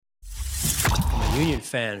Union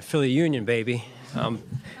fan, Philly Union, baby.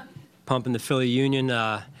 Pumping the Philly Union.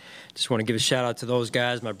 Just want to give a shout out to those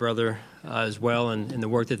guys, my brother as well, and the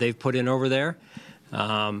work that they've put in over there.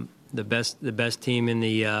 The best team in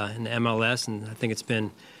the MLS, and I think it's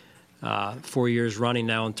been 4 years running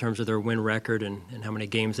now in terms of their win record and how many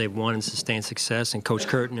games they've won and sustained success. And Coach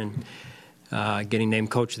Curtin and getting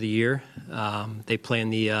named Coach of the Year. They play in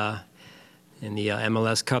the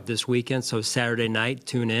MLS Cup this weekend, so Saturday night,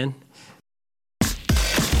 tune in.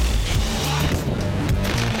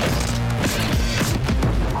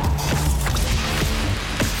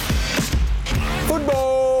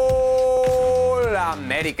 Futbol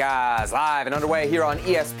Americas, live and underway here on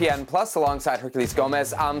ESPN Plus alongside Hercules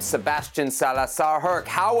Gomez. I'm Sebastian Salazar. Herc,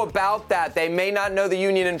 how about that? They may not know the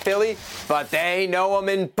Union in Philly, but they know them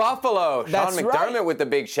in Buffalo. That's Sean McDermott right. with the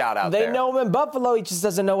big shout out They there. know him in Buffalo. He just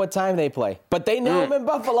doesn't know what time they play. But they know him in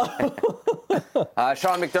Buffalo.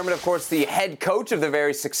 Sean McDermott, of course, the head coach of the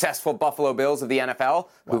very successful Buffalo Bills of the NFL.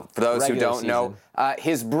 Who, for those who don't know,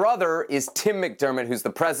 his brother is Tim McDermott, who's the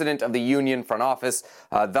president of the Union front office.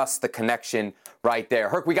 Thus, the connection right there.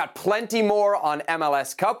 Herc, we got plenty more on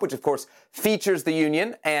MLS Cup, which, of course, features the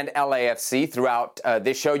Union and LAFC throughout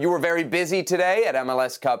this show. You were very busy today at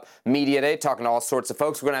MLS Cup Media Day, talking to all sorts of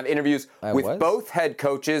folks. We're going to have interviews with both head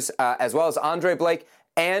coaches, as well as Andre Blake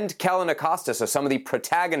and Kellen Acosta, so some of the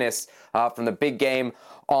protagonists from the big game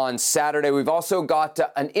on Saturday. We've also got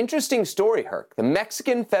an interesting story, Herc. The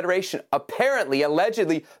Mexican Federation apparently,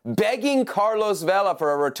 allegedly, begging Carlos Vela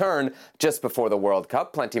for a return just before the World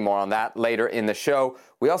Cup. Plenty more on that later in the show.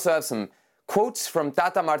 We also have some quotes from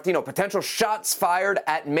Tata Martino, potential shots fired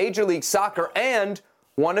at Major League Soccer, and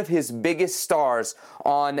one of his biggest stars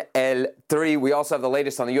on El Tri. We also have the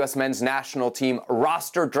latest on the U.S. men's national team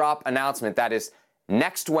roster drop announcement. That is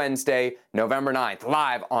next Wednesday, November 9th,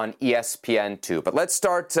 live on ESPN2. But let's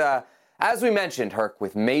start, as we mentioned, Herc,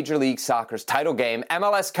 with Major League Soccer's title game,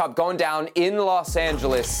 MLS Cup, going down in Los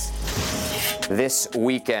Angeles this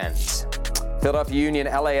weekend. Philadelphia Union,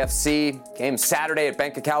 LAFC, game Saturday at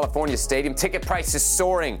Banc of California Stadium. Ticket prices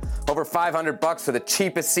soaring, over $500 for the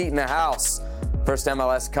cheapest seat in the house. First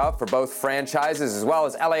MLS Cup for both franchises, as well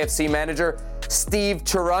as LAFC manager Steve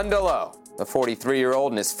Cherundolo. The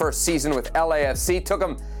 43-year-old in his first season with LAFC took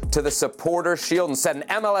him to the Supporter Shield and set an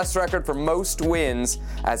MLS record for most wins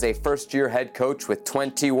as a first-year head coach with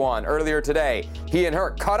 21. Earlier today, he and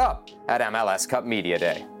Herc caught up at MLS Cup Media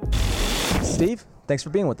Day. Steve, thanks for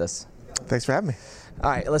being with us. Thanks for having me. All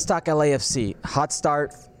right, let's talk LAFC. Hot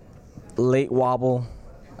start, late wobble,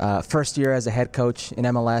 first year as a head coach in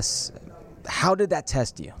MLS. How did that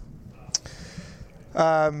test you?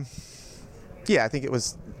 I think it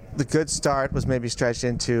was the good start was maybe stretched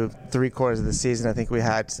into 3/4 of the season. I think we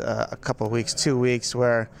had a couple of weeks, 2 weeks,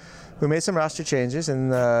 where we made some roster changes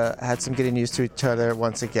and had some getting used to each other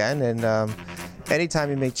once again. And anytime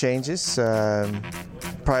you make changes,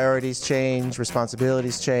 priorities change,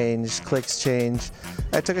 responsibilities change, clicks change.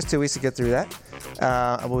 It took us 2 weeks to get through that.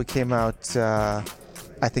 But we came out, I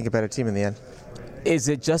think, a better team in the end. Is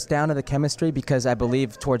it just down to the chemistry? Because I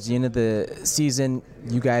believe towards the end of the season,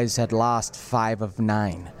 you guys had lost 5 of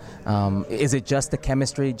 9. Is it just the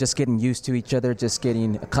chemistry, just getting used to each other, just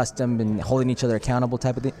getting accustomed and holding each other accountable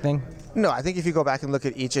type of thing? No, I think if you go back and look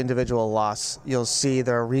at each individual loss, you'll see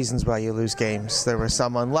there are reasons why you lose games. There were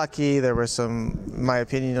some unlucky. There were some, in my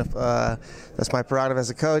opinion, that's my prerogative as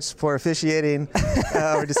a coach, poor officiating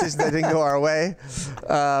or decisions that didn't go our way.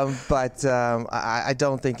 But I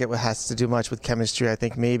don't think it has to do much with chemistry. I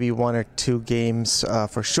think maybe 1 or 2 games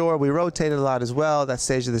for sure. We rotated a lot as well that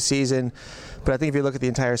stage of the season. But I think if you look at the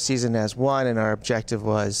entire season as one, and our objective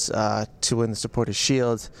was to win the Supporters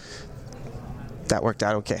Shield, that worked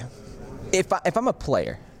out okay. If I'm a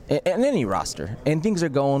player in any roster and things are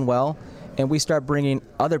going well and we start bringing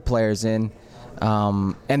other players in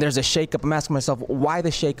and there's a shakeup, I'm asking myself, why the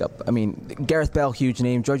shakeup? I mean, Gareth Bale, huge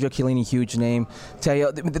name. Giorgio Chiellini, huge name.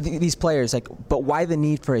 Teo, these players, but why the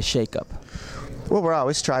need for a shakeup? Well, we're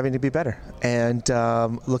always striving to be better and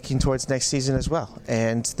looking towards next season as well.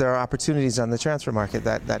 And there are opportunities on the transfer market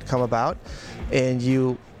that come about, and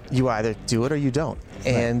you either do it or you don't.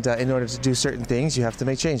 And in order to do certain things, you have to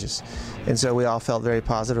make changes. And so we all felt very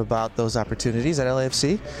positive about those opportunities at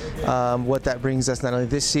LAFC, what that brings us not only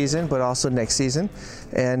this season, but also next season.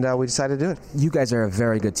 And we decided to do it. You guys are a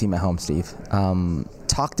very good team at home, Steve.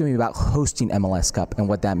 Talk to me about hosting MLS Cup and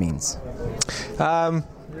what that means.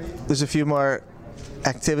 There's a few more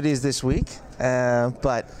activities this week,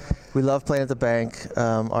 but we love playing at the Bank.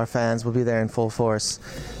 Our fans will be there in full force.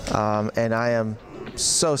 And I am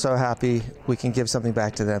so happy we can give something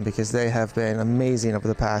back to them because they have been amazing over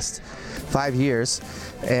the past 5 years,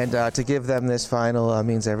 and to give them this final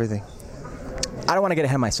means everything. I don't want to get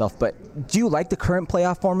ahead of myself, but do you like the current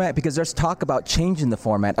playoff format? Because there's talk about changing the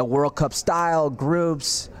format, a World Cup style,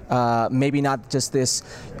 groups, maybe not just this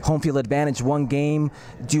home field advantage, one game.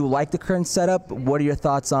 Do you like the current setup? What are your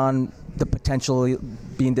thoughts on the potential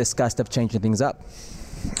being discussed of changing things up?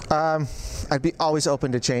 I'd be always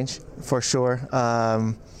open to change, for sure,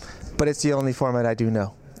 but it's the only format I do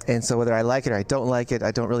know. And so whether I like it or I don't like it, I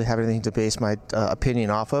don't really have anything to base my opinion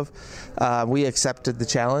off of. We accepted the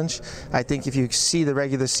challenge. I think if you see the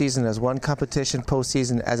regular season as one competition,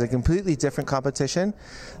 postseason as a completely different competition,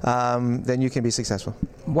 then you can be successful.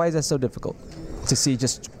 Why is that so difficult? To see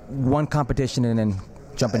just one competition and then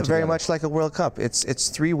jump into Very the other? much like a World Cup. It's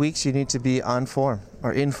 3 weeks you need to be on form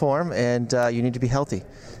or in form, and you need to be healthy.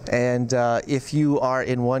 And if you are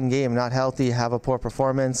in one game not healthy, have a poor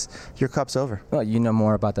performance, your cup's over. Well, you know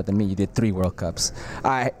more about that than me. You did 3 World Cups. All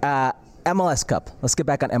right, MLS Cup. Let's get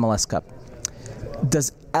back on MLS Cup.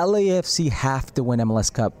 Does LAFC have to win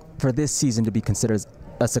MLS Cup for this season to be considered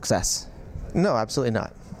a success? No, absolutely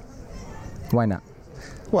not. Why not?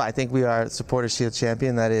 Well, I think we are Supporters Shield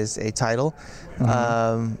champion. That is a title.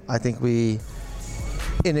 I think we,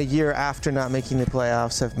 in a year after not making the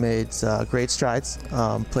playoffs, have made great strides,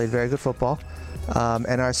 played very good football,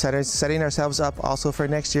 and are setting ourselves up also for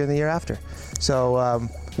next year and the year after. So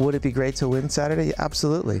would it be great to win Saturday?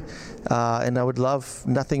 Absolutely. And I would love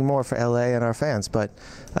nothing more for LA and our fans, but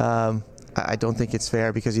I don't think it's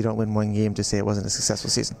fair because you don't win one game to say it wasn't a successful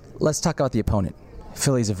season. Let's talk about the opponent.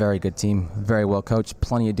 Philly's a very good team, very well coached,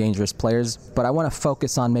 plenty of dangerous players, but I want to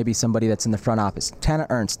focus on maybe somebody that's in the front office. Tanner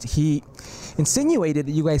Ernst, he insinuated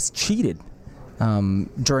that you guys cheated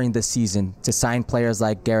during the season to sign players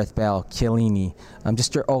like Gareth Bale, Chiellini.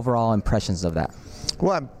 Just your overall impressions of that.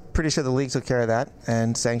 Well, I'm pretty sure the league took care of that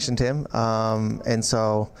and sanctioned him, and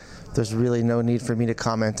so there's really no need for me to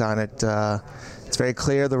comment on it. It's very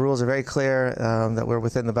clear, the rules are very clear that we're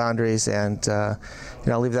within the boundaries, and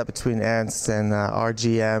I'll leave that between Ernst and our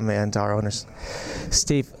GM and our owners.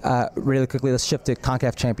 Steve, really quickly, let's shift to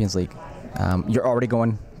CONCACAF Champions League. You're already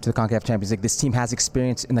going to the CONCACAF Champions League. This team has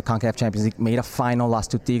experience in the CONCACAF Champions League, made a final,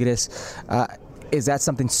 lost to Tigres. Is that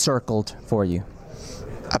something circled for you?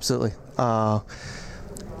 Absolutely.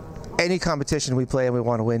 Any competition we play and we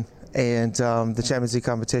want to win, and the Champions League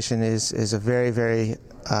competition is a very, very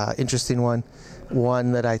interesting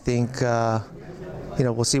one that I think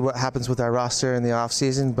we'll see what happens with our roster in the off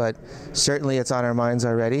season, but certainly it's on our minds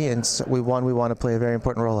already, and we want to play a very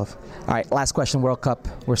important role of. All right, last question, World Cup.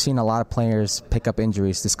 We're seeing a lot of players pick up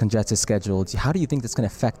injuries, this congested schedule. How do you think that's going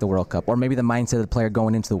to affect the World Cup, or maybe the mindset of the player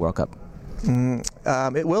going into the World Cup?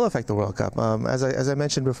 It will affect the World Cup. As I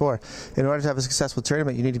mentioned before, in order to have a successful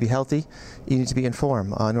tournament, you need to be healthy, you need to be in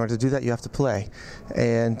form. In order to do that, you have to play.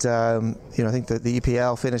 And I think that the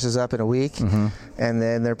EPL finishes up in a week, and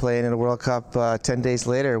then they're playing in a World Cup 10 days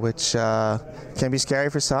later, which can be scary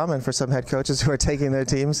for some, and for some head coaches who are taking their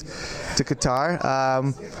teams to Qatar.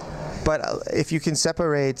 But if you can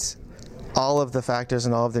separate all of the factors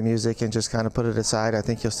and all of the music and just kind of put it aside, I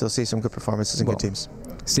think you'll still see some good performances and good teams.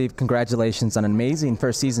 Steve, congratulations on an amazing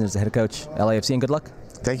first season as the head coach, LAFC, and good luck.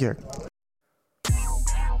 Thank you.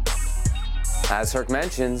 As Herc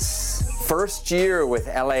mentions, first year with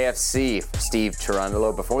LAFC for Steve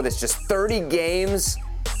Cherundolo. Before this, just 30 games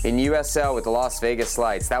in USL with the Las Vegas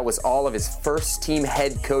Lights. That was all of his first team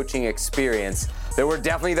head coaching experience. There were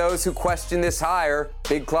definitely those who questioned this hire.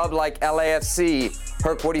 Big club like LAFC.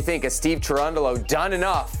 Herc, what do you think? Has Steve Cherundolo done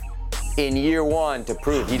enough in year one to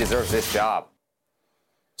prove he deserves this job?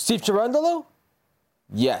 Steve Cherundolo?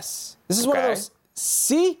 Yes. This is one of those,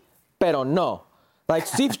 sí, pero no. Like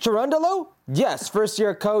Steve Cherundolo? Yes. First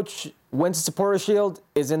year coach, wins the Supporter Shield,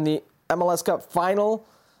 is in the MLS Cup final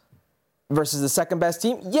versus the second best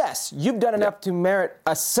team. Yes, you've done enough to merit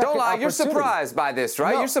a second Don't lie, opportunity. you're surprised by this,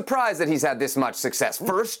 right? No. You're surprised that he's had this much success.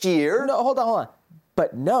 First year. No, hold on.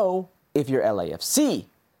 But no, if you're LAFC.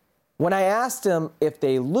 When I asked him if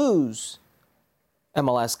they lose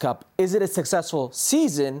MLS Cup, is it a successful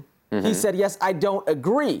season? He said, yes, I don't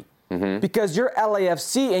agree. Because you're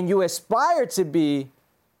LAFC and you aspire to be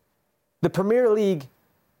the premier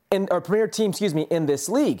team, in this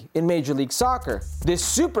league, in Major League Soccer, this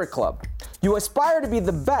super club. You aspire to be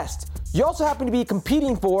the best. You also happen to be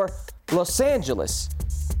competing for Los Angeles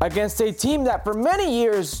against a team that for many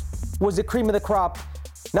years was the cream of the crop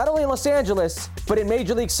not only in Los Angeles, but in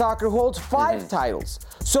Major League Soccer holds 5 titles.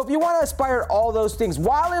 So if you want to aspire all those things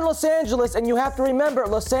while in Los Angeles, and you have to remember,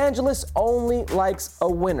 Los Angeles only likes a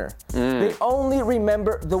winner. They only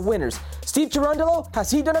remember the winners. Steve Cherundolo, has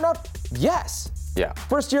he done enough? Yes. Yeah.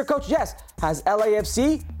 First-year coach, yes. Has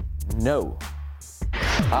LAFC? No.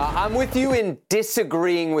 I'm with you in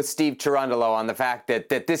disagreeing with Steve Cherundolo on the fact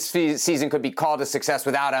that this season could be called a success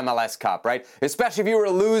without MLS Cup, right? Especially if you were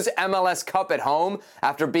to lose MLS Cup at home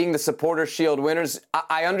after being the Supporters' Shield winners.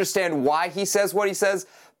 I understand why he says what he says,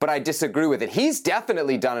 but I disagree with it. He's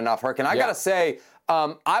definitely done enough, Herc. And I got to say,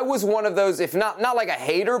 I was one of those, if not like a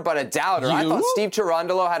hater, but a doubter. I thought Steve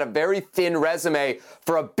Cherundolo had a very thin resume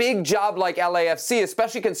for a big job like LAFC,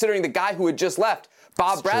 especially considering the guy who had just left,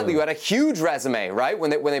 Bob Bradley, who had a huge resume, right, when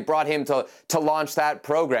they brought him to launch that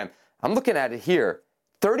program. I'm looking at it here.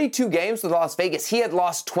 32 games with Las Vegas. He had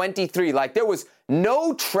lost 23. Like, there was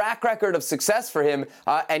no track record of success for him,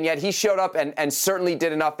 and yet he showed up and certainly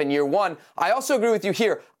did enough in year one. I also agree with you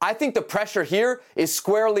here. I think the pressure here is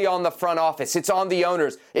squarely on the front office. It's on the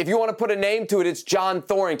owners. If you want to put a name to it, it's John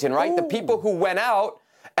Thorrington, right? Ooh. The people who went out,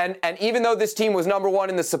 and even though this team was number one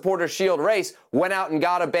in the Supporters' Shield race, went out and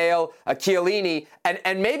got a Bale, a Chiellini,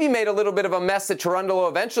 and maybe made a little bit of a mess that Cherundolo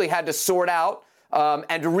eventually had to sort out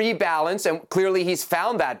and rebalance, and clearly he's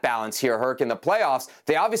found that balance here, Herc, in the playoffs.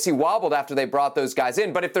 They obviously wobbled after they brought those guys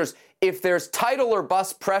in, but if there's title or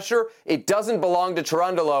bust pressure, it doesn't belong to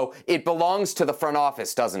Cherundolo. It belongs to the front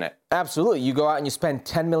office, doesn't it? Absolutely. You go out and you spend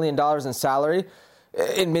 $10 million in salary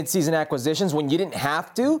in midseason acquisitions when you didn't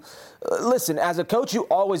have to. Listen, as a coach, you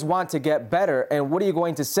always want to get better. And what are you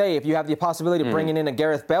going to say if you have the possibility of bringing in a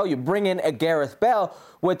Gareth Bale? You bring in a Gareth Bale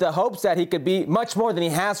with the hopes that he could be much more than he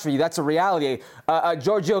has for you. That's a reality.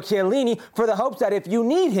 Giorgio Chiellini for the hopes that if you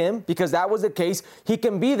need him, because that was the case, he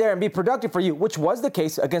can be there and be productive for you, which was the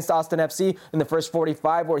case against Austin FC in the first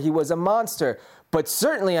 45 where he was a monster. But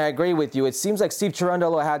certainly I agree with you. It seems like Steve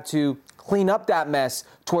Cherundolo had to clean up that mess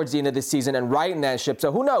towards the end of the season and righten that ship.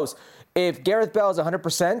 So who knows? If Gareth Bale is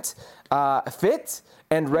 100% fit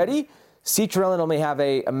and ready, Steve Cherundolo may have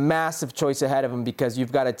a massive choice ahead of him because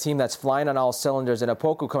you've got a team that's flying on all cylinders and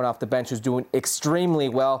Opoku coming off the bench who's doing extremely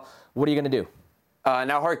well. What are you going to do?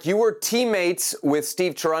 Now, Herc, you were teammates with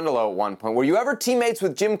Steve Cherundolo at one point. Were you ever teammates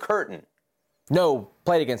with Jim Curtin? No,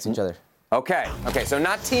 played against each other. Okay, so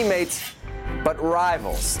not teammates, but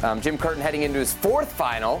rivals. Jim Curtin heading into his fourth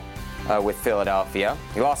final with Philadelphia.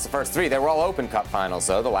 He lost the first three. They were all Open Cup finals,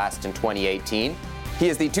 though, the last in 2018. He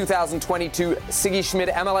is the 2022 Siggy Schmidt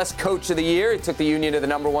MLS Coach of the Year. He took the Union to the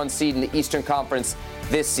number one seed in the Eastern Conference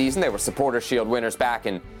this season. They were Supporters' Shield winners back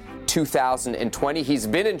in 2020. He's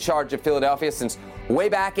been in charge of Philadelphia since way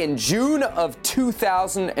back in June of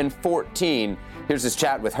 2014. Here's his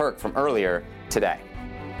chat with Herc from earlier today.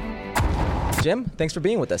 Jim, thanks for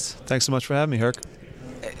being with us. Thanks so much for having me, Herc.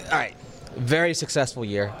 All right. Very successful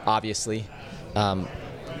year, obviously.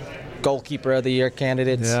 Goalkeeper of the Year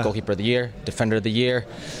candidates, Goalkeeper of the Year, Defender of the Year.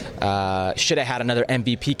 Should have had another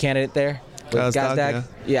MVP candidate there with Gazdag.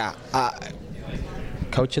 Yeah.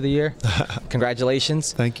 Coach of the Year.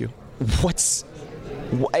 Congratulations. Thank you.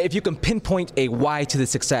 If you can pinpoint a why to the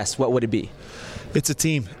success, what would it be? It's a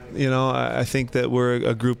team. You know, I think that we're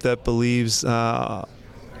a group that believes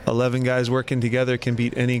 11 guys working together can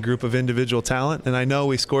beat any group of individual talent. And I know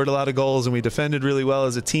we scored a lot of goals and we defended really well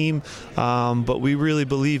as a team, but we really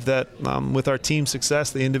believe that with our team success,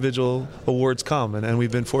 the individual awards come. And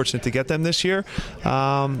we've been fortunate to get them this year.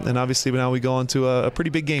 And obviously now we go into a pretty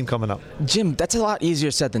big game coming up. Jim, that's a lot easier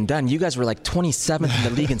said than done. You guys were like 27th in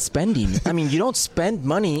the league in spending. I mean, you don't spend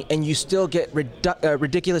money and you still get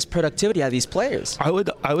ridiculous productivity out of these players. I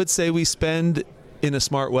would say we spend in a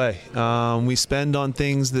smart way. We spend on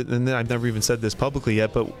things that, and I've never even said this publicly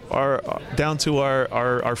yet, but down to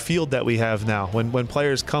our field that we have now. When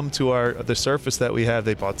players come to the surface that we have,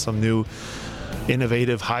 they bought some new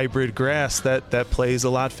innovative hybrid grass that plays a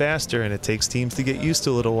lot faster, and it takes teams to get used to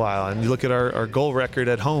a little while. And you look at our goal record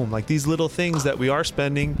at home, like these little things that we are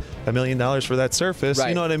spending $1 million for that surface. Right.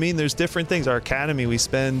 You know what I mean? There's different things. Our academy, we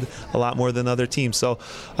spend a lot more than other teams. So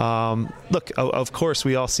look, of course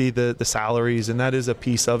we all see the salaries, and that is a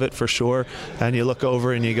piece of it for sure. And you look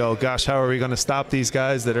over and you go, gosh, how are we going to stop these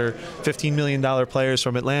guys that are $15 million players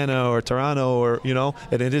from Atlanta or Toronto, or, you know,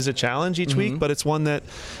 and it is a challenge each week, but it's one that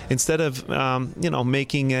instead of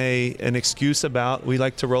making an excuse about, we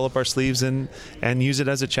like to roll up our sleeves and use it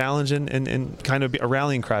as a challenge and kind of be a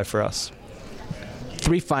rallying cry for us.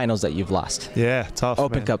 3 finals that you've lost. Yeah, tough.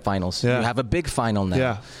 Open Cup finals. Yeah. You have a big final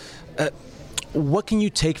now. Yeah. What can you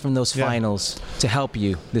take from those finals to help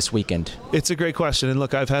you this weekend? It's a great question. And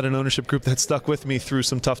look, I've had an ownership group that stuck with me through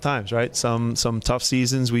some tough times, right? Some tough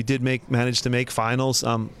seasons. We did manage to make finals.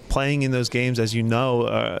 Playing in those games, as you know,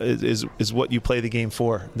 is what you play the game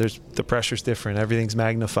for. The pressure's different. Everything's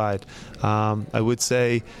magnified. I would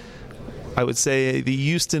say the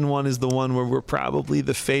Houston one is the one where we're probably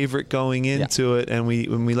the favorite going into it, and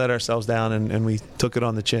when we let ourselves down and we took it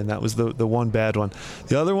on the chin. That was the one bad one.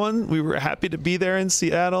 The other one, we were happy to be there in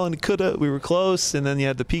Seattle, and we were close, and then you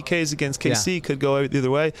had the PKs against KC, could go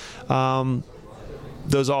either way.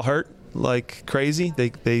 Those all hurt like crazy.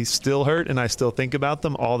 They still hurt, and I still think about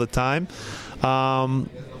them all the time.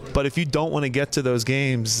 But if you don't want to get to those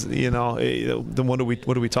games, then what are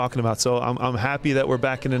we talking about? So I'm happy that we're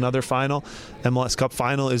back in another final. MLS Cup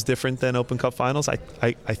final is different than Open Cup finals. I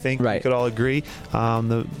think we could all agree. You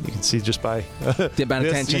can see just by the amount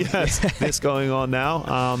of tension. This going on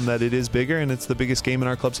now that it is bigger, and it's the biggest game in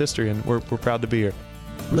our club's history, and we're proud to be here.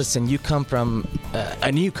 Listen, you come from a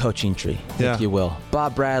new coaching tree, if you will.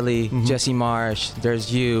 Bob Bradley, Jesse Marsh,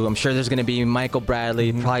 there's you. I'm sure there's going to be Michael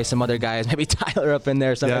Bradley, probably some other guys, maybe Tyler up in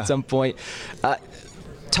there at some point.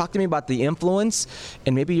 Talk to me about the influence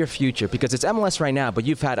and maybe your future, because it's MLS right now, but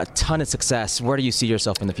you've had a ton of success. Where do you see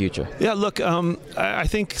yourself in the future? Yeah, look, I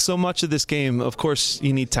think so much of this game, of course,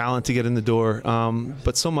 you need talent to get in the door,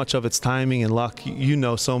 but so much of it's timing and luck. You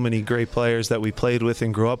know so many great players that we played with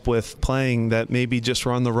and grew up with playing that maybe just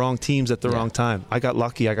were on the wrong teams at the wrong time. I got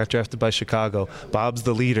lucky. I got drafted by Chicago. Bob's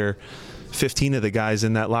the leader. 15 of the guys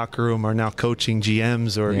in that locker room are now coaching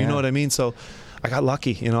GMs, or you know what I mean? So I got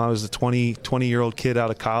lucky. I was a 20-year-old kid out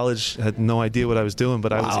of college, had no idea what I was doing,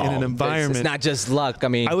 but I was in an environment. It's not just luck. I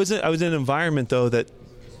mean, I was in an environment, though, that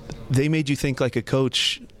they made you think like a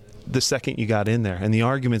coach the second you got in there. And the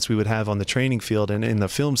arguments we would have on the training field and in the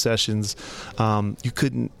film sessions, you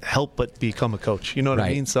couldn't help but become a coach. You know what I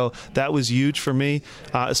mean? So that was huge for me.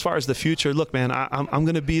 As far as the future, look, man, I'm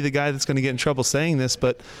going to be the guy that's going to get in trouble saying this,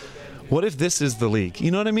 but what if this is the league?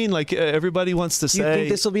 You know what I mean? Like, everybody wants to say. You think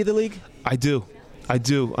this will be the league? I do.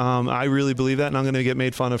 I really believe that, and I'm going to get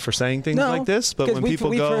made fun of for saying things like this. But when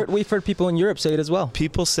people go, we've heard people in Europe say it as well.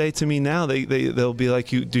 People say to me now, they'll be like,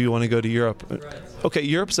 "Do you want to go to Europe?" Okay,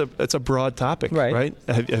 Europe's it's a broad topic, right?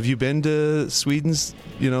 Have you been to Sweden's?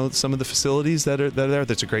 Some of the facilities that are there.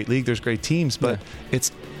 That's a great league. There's great teams, but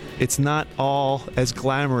it's not all as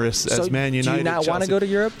glamorous as Man United. Do you not want to go to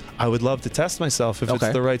Europe? I would love to test myself if it's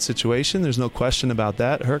the right situation. There's no question about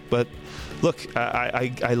that, Herc. But look,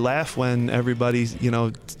 I laugh when everybody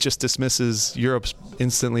just dismisses Europe's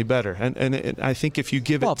instantly better, and I think if you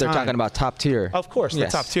give it time, if they're talking about top tier, of course, the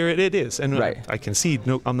top tier it is, and I concede.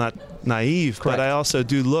 No, I'm not naive, but I also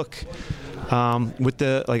do look. With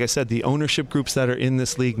like I said, the ownership groups that are in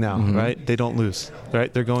this league now, right? They don't lose,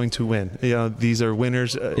 right? They're going to win. These are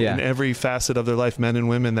winners in every facet of their life, men and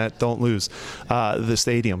women that don't lose. The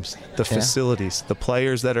stadiums, the facilities, the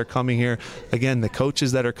players that are coming here, again, the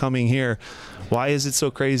coaches that are coming here. Why is it so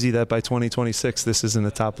crazy that by 2026 this isn't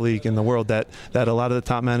the top league in the world? That a lot of the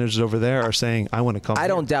top managers over there are saying, "I want to come." I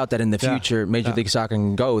don't doubt that in the future, Major League Soccer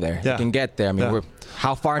can go there. It can get there. I mean,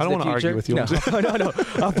 how far into the future? I don't want to argue with you. No.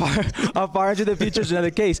 How far into the future is another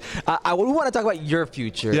case. We want to talk about your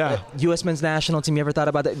future. U.S. men's national team. You ever thought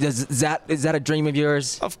about that? Is that a dream of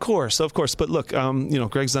yours? Of course. But look,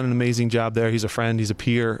 Greg's done an amazing job there. He's a friend. He's a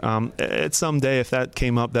peer. At someday, if that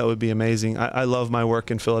came up, that would be amazing. I love my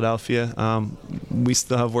work in Philadelphia. We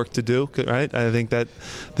still have work to do, right? I think that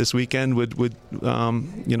this weekend would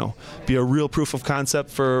be a real proof of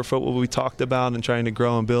concept for what we talked about and trying to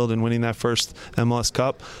grow and build and winning that first MLS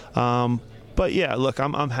Cup. But yeah, look,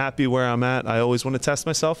 I'm happy where I'm at. I always want to test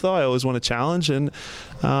myself, though. I always want to challenge, and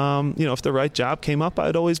if the right job came up,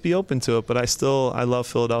 I'd always be open to it. But I love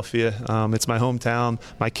Philadelphia. It's my hometown.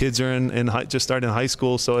 My kids are just starting high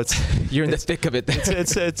school, so it's you're in the thick of it.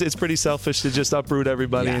 It's pretty selfish to just uproot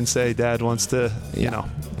everybody and say Dad wants to,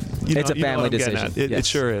 it's a family decision. It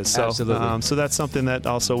sure is. So, absolutely. So that's something that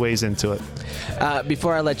also weighs into it.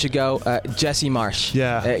 Before I let you go, Jesse Marsh,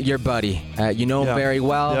 your buddy. You know him very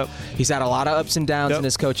well. Yep. He's had a lot of ups and downs in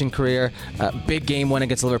his coaching career. Big game win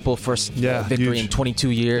against Liverpool, first victory in 22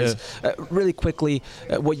 years. Really quickly,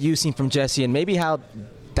 what you've seen from Jesse and maybe how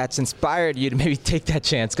that's inspired you to maybe take that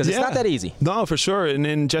chance, because it's not that easy. No, for sure.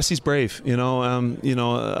 And Jesse's brave. I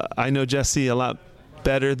know Jesse a lot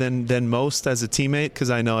better than most as a teammate, because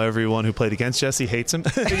I know everyone who played against Jesse hates him.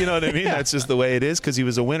 You know what I mean? That's just the way it is, because he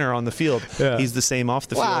was a winner on the field. Yeah. He's the same off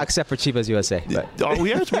the field. Well, except for Chivas USA. But. Oh,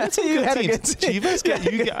 we had some good teams.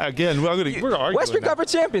 Chivas, again, we're arguing. Western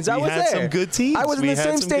Conference champions. I was there. We had some good teams. I was in the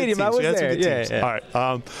same stadium. I was there. Yeah.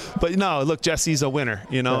 All right. But no, look, Jesse's a winner,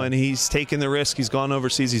 and he's taken the risk. He's gone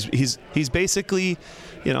overseas. He's basically,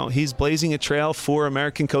 he's blazing a trail for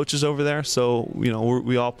American coaches over there. So,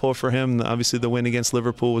 we all pull for him. Obviously, the win against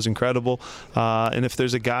Liverpool was incredible. And if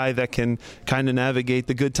there's a guy that can kind of navigate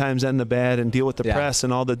the good times and the bad and deal with the press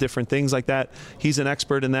and all the different things like that, he's an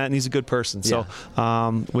expert in that, and he's a good person. So,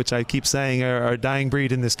 which I keep saying are a dying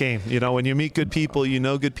breed in this game. When you meet good people,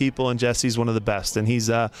 good people, and Jesse's one of the best. And he's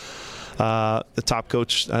the top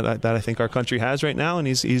coach that I think our country has right now, and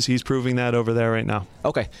he's proving that over there right now.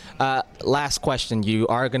 Okay. Last question. You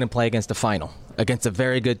are going to play against a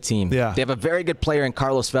very good team. Yeah. They have a very good player in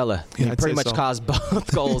Carlos Vela. He pretty much caused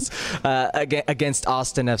both goals against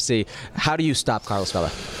Austin FC. How do you stop Carlos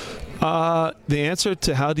Vela? The answer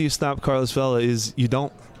to how do you stop Carlos Vela is you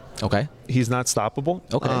don't. Okay. He's not stoppable.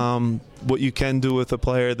 Okay. What you can do with a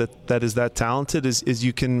player that is that talented is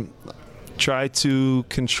you can try to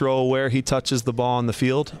control where he touches the ball on the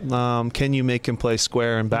field. Can you make him play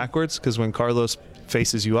square and backwards? Because when Carlos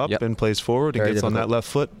faces you up and plays forward and gets on that left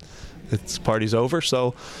foot, party's over.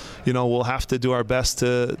 So, we'll have to do our best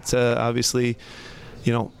to obviously,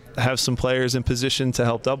 have some players in position to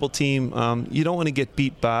help double team. You don't want to get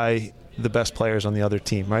beat by the best players on the other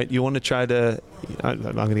team, right? You want to try to, I'm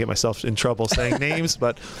going to get myself in trouble saying names,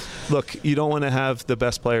 but look, you don't want to have the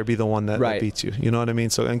best player be the one that beats you. You know what I mean?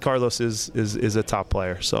 So, and Carlos is a top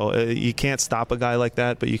player. So you can't stop a guy like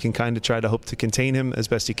that, but you can kind of try to hope to contain him as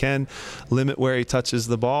best you can, limit where he touches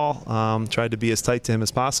the ball, try to be as tight to him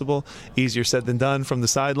as possible. Easier said than done from the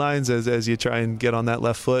sidelines as you try and get on that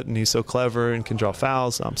left foot, and he's so clever and can draw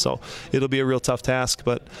fouls. So it'll be a real tough task,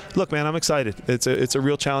 but look, man, I'm excited. It's a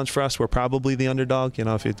real challenge for us. We're probably the underdog,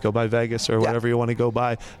 if you go by Vegas or whatever you want to go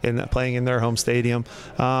by, and playing in their home stadium.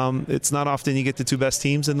 It's not often you get the two best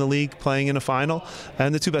teams in the league playing in a final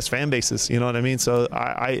and the two best fan bases, you know what I mean? So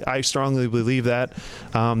I strongly believe that.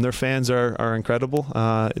 Their fans are incredible.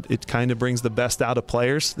 It kind of brings the best out of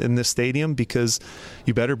players in this stadium, because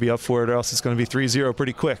you better be up for it or else it's going to be 3-0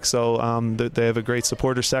 pretty quick. So they have a great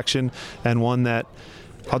supporter section, and one that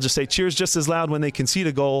I'll just say cheers just as loud when they concede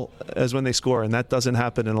a goal as when they score, and that doesn't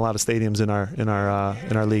happen in a lot of stadiums in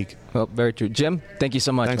our league. Well, very true. Jim, thank you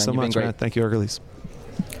so much. Thanks so much, man. Thank you, Hercules.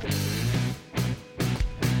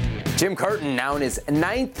 Jim Curtin, now in his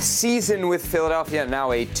 9th season with Philadelphia,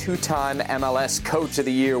 now a 2-time MLS Coach of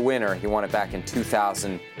the Year winner. He won it back in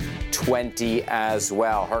 2020 as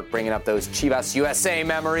well. Herc bringing up those Chivas USA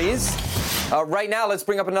memories. Right now, let's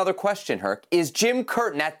bring up another question, Herc. Is Jim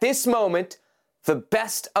Curtin, at this moment, the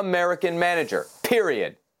best American manager,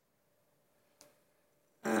 period?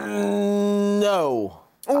 No.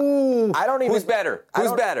 Ooh. I don't even. Who's better?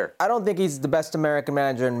 Who's better? I don't think he's the best American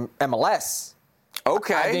manager in MLS.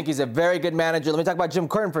 Okay. I think he's a very good manager. Let me talk about Jim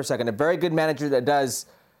Curtin for a second. A very good manager that does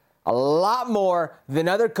a lot more than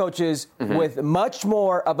other coaches with much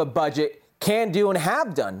more of a budget can do and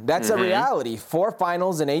have done. That's a reality. 4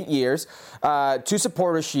 finals in 8 years, 2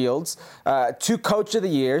 supporter shields, 2 coach of the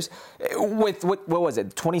years, with what was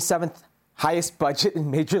it, 27th highest budget in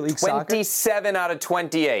Major League Soccer? 27 out of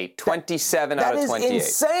 28. 27 out of 28. That is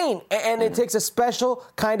insane. And it takes a special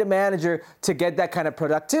kind of manager to get that kind of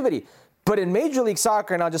productivity. But in Major League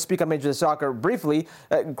Soccer, and I'll just speak on Major League Soccer briefly,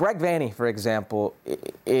 Greg Vanney, for example,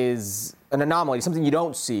 is an anomaly, something you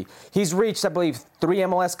don't see. He's reached, I believe, 3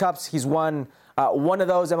 MLS Cups. He's won one of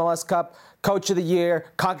those MLS Cup, Coach of the Year,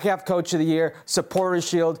 CONCACAF Coach of the Year, Supporters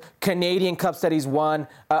Shield, Canadian Cups that he's won.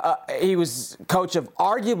 He was coach of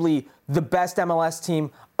arguably the best MLS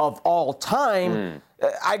team of all time.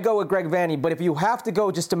 I go with Greg Vanney, but if you have to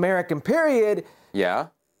go just American period,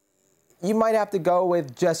 you might have to go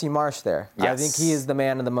with Jesse Marsch there. Yes. I think he is the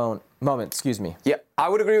man of the moment. Excuse me. Yeah, I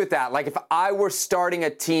would agree with that. Like, if I were starting a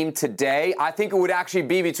team today, I think it would actually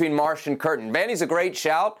be between Marsch and Curtin. Vanney's a great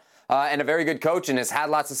shout and a very good coach and has had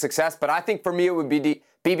lots of success, but I think for me it would be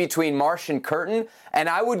between Marsch and Curtin, and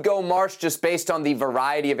I would go Marsch just based on the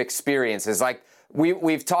variety of experiences. Like,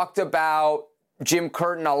 we've talked about Jim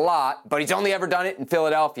Curtin a lot, but he's only ever done it in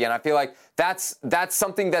Philadelphia, and I feel like that's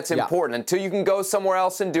something that's important until you can go somewhere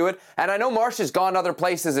else and do it. And I know Marsch has gone other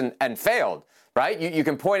places and failed, right? You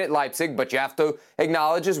can point at Leipzig, but you have to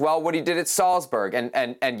acknowledge as well what he did at Salzburg.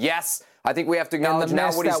 And yes, I think we have to acknowledge and the now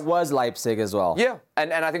mess what he's... that was Leipzig as well. Yeah,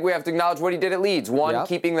 and I think we have to acknowledge what he did at Leeds. One,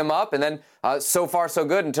 keeping them up, and then so far so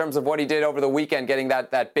good in terms of what he did over the weekend, getting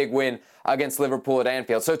that big win against Liverpool at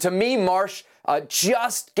Anfield. So to me, Marsh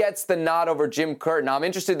just gets the nod over Jim Curtin. Now, I'm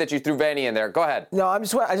interested that you threw Vanny in there. Go ahead. No, I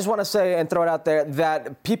just want to say and throw it out there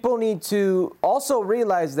that people need to also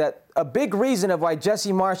realize that a big reason of why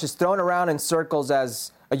Jesse Marsh is thrown around in circles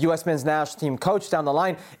as a U.S. men's national team coach down the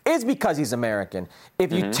line is because he's American.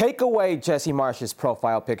 If you take away Jesse Marsh's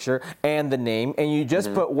profile picture and the name and you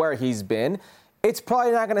just put where he's been, it's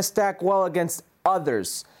probably not going to stack well against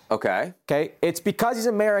others. Okay. It's because he's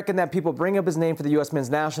American that people bring up his name for the U.S. men's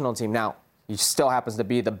national team. Now, he still happens to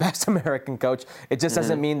be the best American coach. It just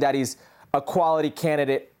doesn't mean that he's a quality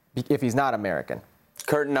candidate if he's not American.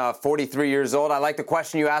 Curtin, 43 years old. I like the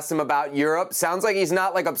question you asked him about Europe. Sounds like he's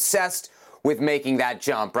not obsessed with making that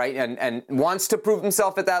jump, right? And wants to prove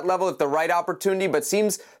himself at that level if the right opportunity, but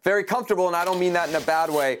seems very comfortable, and I don't mean that in a bad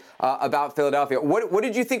way, about Philadelphia. What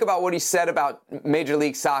did you think about what he said about Major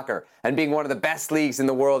League Soccer and being one of the best leagues in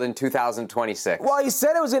the world in 2026? Well, he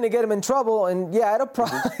said it was going to get him in trouble, and yeah, it'll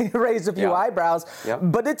probably raise a few eyebrows.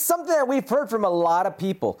 But it's something that we've heard from a lot of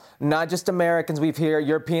people, not just Americans. We've heard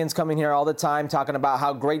Europeans coming here all the time talking about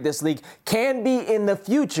how great this league can be in the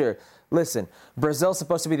future. Listen, Brazil's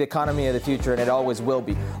supposed to be the economy of the future, and it always will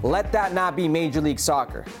be. Let that not be Major League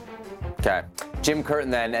Soccer. Okay. Jim Curtin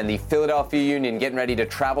then and the Philadelphia Union getting ready to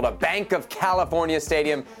travel to Bank of California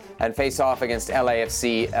Stadium and face off against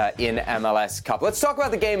LAFC in MLS Cup. Let's talk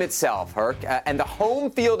about the game itself, Herc, and the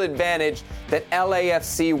home field advantage that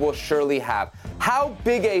LAFC will surely have. How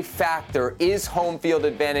big a factor is home field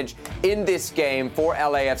advantage in this game for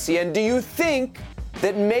LAFC? And do you think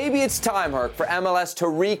that maybe it's time, Herc, for MLS to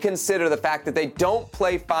reconsider the fact that they don't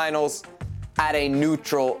play finals at a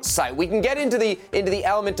neutral site? We can get into the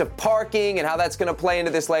element of parking and how that's going to play into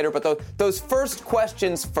this later, but those first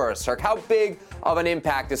questions first, Herc. How big of an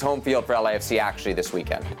impact is home field for LAFC actually this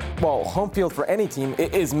weekend? Well, home field for any team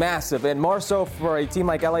is massive, and more so for a team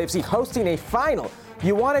like LAFC hosting a final.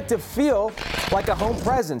 You want it to feel like a home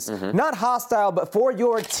presence, not hostile, but for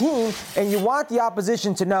your team, and you want the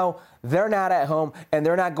opposition to know they're not at home and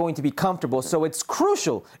they're not going to be comfortable. So it's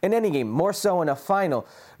crucial in any game, more so in a final.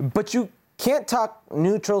 But you can't talk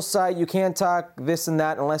neutral site, you can't talk this and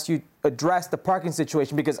that unless you address the parking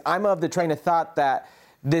situation, because I'm of the train of thought that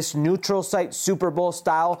this neutral site Super Bowl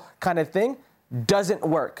style kind of thing doesn't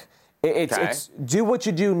work. It's do what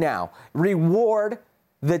you do now. Reward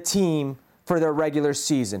the team for their regular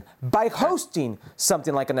season by hosting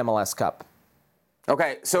something like an MLS Cup.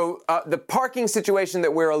 Okay, so the parking situation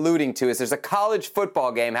that we're alluding to is there's a college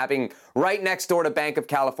football game happening right next door to Bank of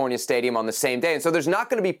California Stadium on the same day. And so there's not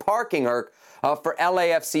going to be parking, Herc, for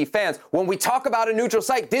LAFC fans. When we talk about a neutral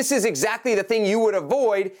site, this is exactly the thing you would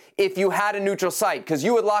avoid if you had a neutral site, because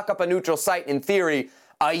you would lock up a neutral site in theory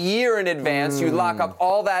a year in advance. You'd lock up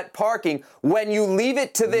all that parking. When you leave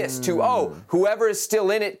it to this, whoever is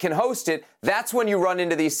still in it can host it, that's when you run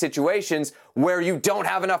into these situations where you don't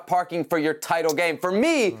have enough parking for your title game. For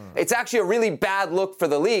me, it's actually a really bad look for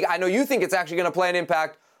the league. I know you think it's actually going to play an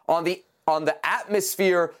impact on the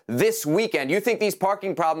atmosphere this weekend. You think these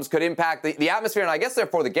parking problems could impact the atmosphere, and I guess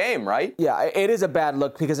therefore the game, right? Yeah, it is a bad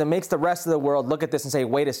look because it makes the rest of the world look at this and say,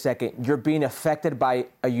 wait a second, you're being affected by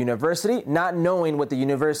a university, not knowing what the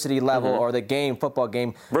university level or the game, football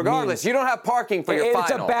game Regardless, means. You don't have parking for your final.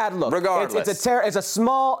 It's a bad look. Regardless. It's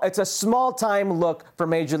a small time look for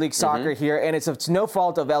Major League Soccer here, and it's no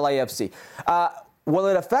fault of LAFC. Will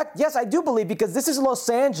it affect? Yes, I do believe, because this is Los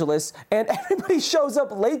Angeles and everybody shows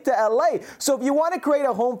up late to LA. So if you want to create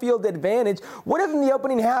a home field advantage, what if in the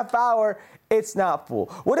opening half hour it's not full?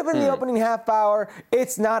 What if in the opening half hour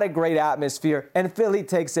it's not a great atmosphere and Philly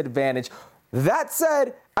takes advantage? That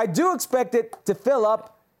said, I do expect it to fill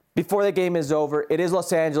up before the game is over. It is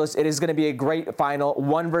Los Angeles. It is going to be a great final,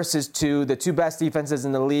 1 versus 2, the two best defenses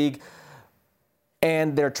in the league.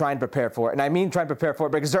 And they're trying to prepare for it. And I mean trying to prepare for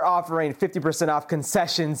it because they're offering 50% off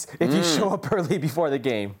concessions if you show up early before the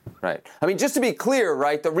game. Right. I mean, just to be clear,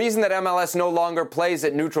 right, the reason that MLS no longer plays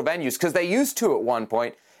at neutral venues, because they used to at one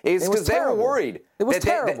point, is because they were worried. It was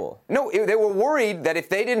terrible. They were worried that if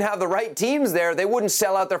they didn't have the right teams there, they wouldn't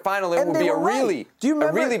sell out their final. It would be a really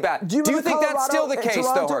bad. Do you think that's still the case,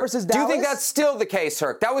 though, Herc? Do you think that's still the case,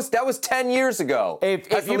 Herc? That was 10 years ago.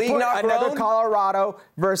 If you put another Colorado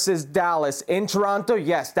versus Dallas in Toronto,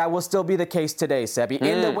 yes, that will still be the case today, Sebi.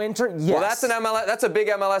 In the winter, yes. Well, that's a big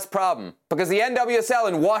MLS problem, because the NWSL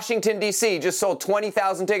in Washington, D.C. just sold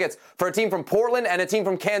 20,000 tickets for a team from Portland and a team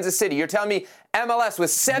from Kansas City. You're telling me MLS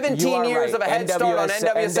with 17 years of a head start out on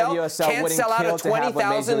NWSL can't sell out a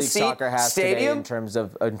 20,000-seat stadium? In terms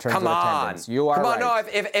of Come on. attendance. You are right. No,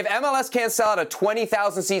 if MLS can't sell out a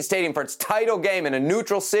 20,000-seat stadium for its title game in a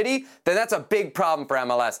neutral city, then that's a big problem for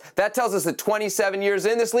MLS. That tells us that 27 years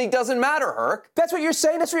in, this league doesn't matter, Herc. That's what you're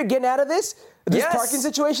saying? That's what you're getting out of this? This parking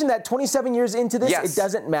situation, that 27 years into this, it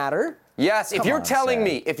doesn't matter? Yes, if you're telling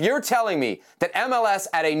me that MLS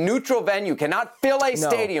at a neutral venue cannot fill a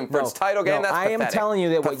stadium for its title game, that's pathetic. I am telling you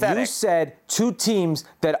that what you said, two teams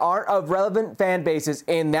that aren't of relevant fan bases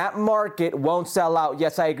in that market won't sell out.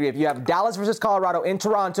 Yes, I agree. If you have Dallas versus Colorado in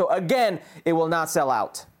Toronto, again, it will not sell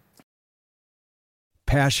out.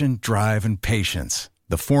 Passion, drive, and patience.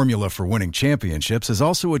 The formula for winning championships is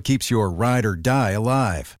also what keeps your ride or die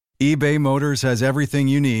alive. eBay Motors has everything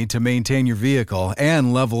you need to maintain your vehicle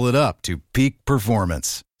and level it up to peak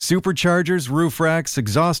performance. Superchargers, roof racks,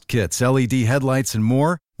 exhaust kits, LED headlights, and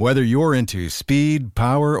more. Whether you're into speed,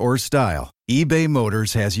 power, or style, eBay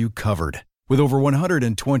Motors has you covered. With over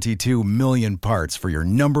 122 million parts for your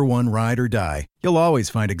number one ride or die, you'll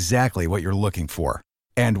always find exactly what you're looking for.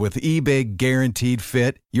 And with eBay Guaranteed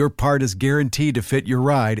Fit, your part is guaranteed to fit your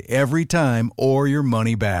ride every time or your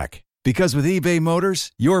money back. Because with eBay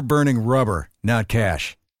Motors, you're burning rubber, not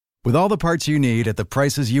cash. With all the parts you need at the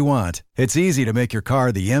prices you want, it's easy to make your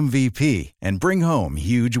car the MVP and bring home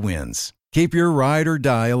huge wins. Keep your ride or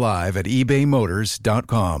die alive at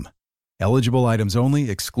ebaymotors.com. Eligible items only.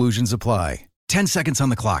 Exclusions apply. 10 seconds on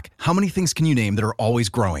the clock. How many things can you name that are always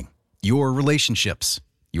growing? Your relationships,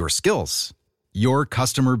 your skills, your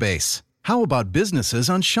customer base. How about businesses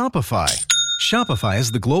on Shopify? Shopify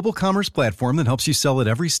is the global commerce platform that helps you sell at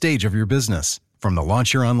every stage of your business. From the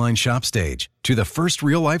launch your online shop stage, to the first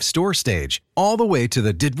real-life store stage, all the way to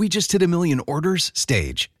the did we just hit a million orders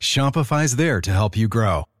stage, Shopify's there to help you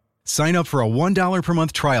grow. Sign up for a $1 per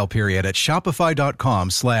month trial period at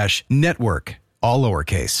shopify.com/network, all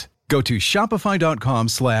lowercase. Go to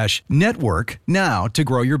shopify.com/network now to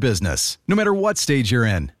grow your business, no matter what stage you're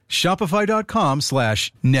in.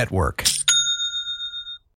 Shopify.com/network.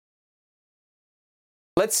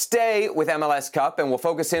 Let's stay with MLS Cup, and we'll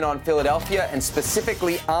focus in on Philadelphia and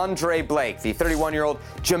specifically Andre Blake, the 31-year-old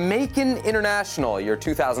Jamaican international, your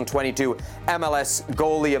 2022 MLS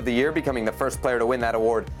Goalie of the Year, becoming the first player to win that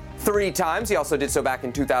award 3 times. He also did so back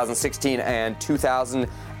in 2016 and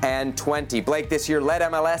 2020. Blake this year led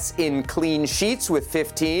MLS in clean sheets with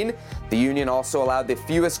 15. The Union also allowed the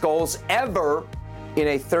fewest goals ever in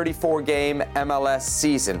a 34-game MLS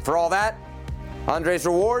season. For all that, Andre's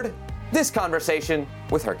reward, this conversation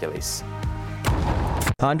with Hercules.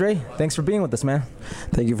 Andre, thanks for being with us, man.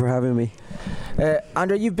 Thank you for having me.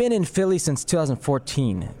 Andre, you've been in Philly since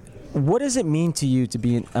 2014. What does it mean to you to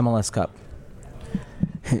be in MLS Cup?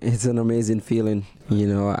 It's an amazing feeling. You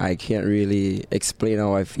know, I can't really explain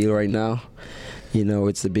how I feel right now. You know,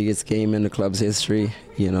 it's the biggest game in the club's history.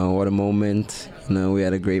 You know, what a moment. You know, we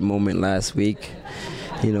had a great moment last week,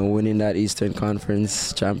 you know, winning that Eastern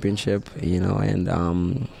Conference championship, you know,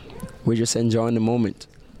 and we're just enjoying the moment.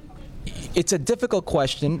 It's a difficult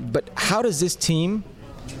question, but how is this team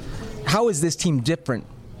different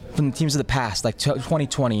from the teams of the past, like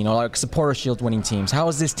 2020, you know, like Supporter Shield winning teams? How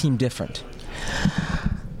is this team different?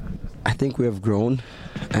 I think we have grown,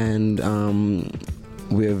 and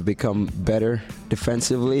we have become better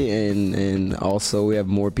defensively, and also we have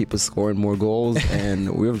more people scoring more goals, and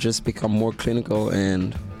we've just become more clinical,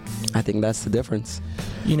 and I think that's the difference.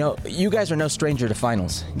 You know, you guys are no stranger to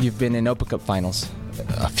finals. You've been in Open Cup finals,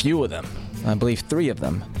 a few of them, I believe 3 of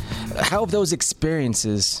them. How have those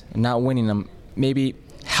experiences, not winning them, maybe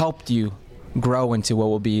helped you grow into what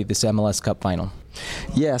will be this MLS Cup final?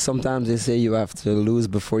 Yeah, sometimes they say you have to lose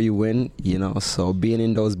before you win, you know, so being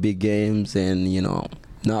in those big games and, you know,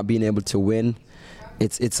 not being able to win,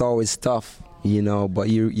 it's always tough. You know, but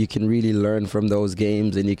you can really learn from those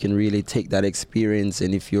games, and you can really take that experience,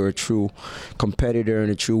 and if you're a true competitor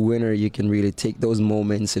and a true winner, you can really take those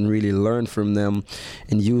moments and really learn from them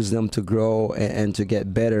and use them to grow and to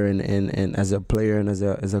get better and as a player and as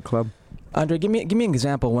a club. Andre, give me an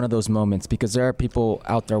example of one of those moments, because there are people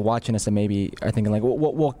out there watching us that maybe are thinking like,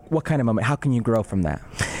 what kind of moment? How can you grow from that?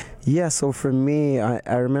 Yeah, so for me,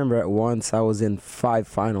 I remember at once I was in 5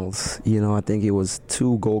 finals. You know, I think it was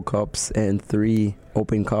 2 Gold Cups and 3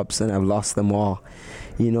 Open Cups, and I've lost them all.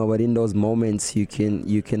 You know, but in those moments, you can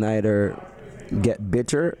either get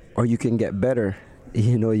bitter or you can get better.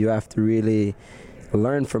 You know, you have to really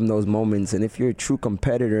learn from those moments. And if you're a true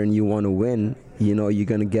competitor and you want to win, you know, you're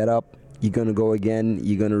going to get up, you're going to go again,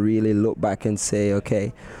 you're going to really look back and say,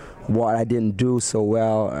 okay, what I didn't do so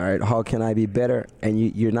well, all right, how can I be better? And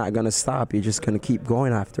you're not going to stop. You're just going to keep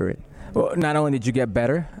going after it. Well, not only did you get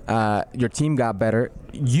better, your team got better.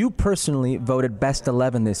 You personally voted best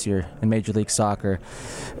 11 this year in Major League Soccer.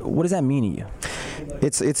 What does that mean to you?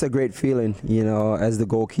 It's a great feeling, as the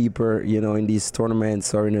goalkeeper, in these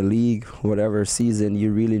tournaments or in a league, whatever season,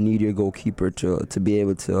 you really need your goalkeeper to be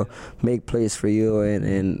able to make plays for you.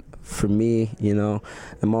 And for me,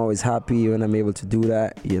 I'm always happy when I'm able to do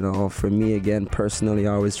that. For me, again, personally,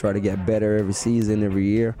 I always try to get better every season, every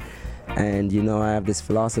year. And, I have this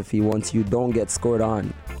philosophy, once you don't get scored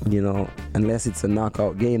on, unless it's a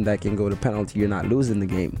knockout game that can go to penalty, you're not losing the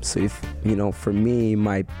game. So if, for me,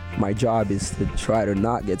 my job is to try to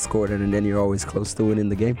not get scored on, and then you're always close to winning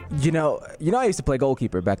the game. I used to play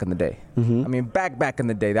goalkeeper back in the day. Mm-hmm. I mean, back in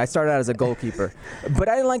the day. I started out as a goalkeeper. But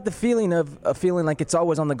I didn't like the feeling of feeling like it's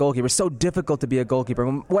always on the goalkeeper. It's so difficult to be a goalkeeper.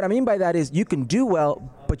 What I mean by that is you can do well,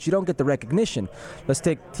 but you don't get the recognition. Let's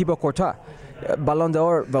take Thibaut Courtois. Ballon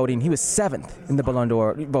d'Or voting, he was 7th in the Ballon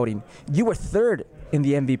d'Or voting. You were 3rd in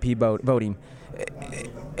the MVP voting.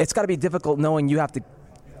 It's got to be difficult knowing you have to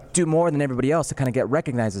do more than everybody else to kind of get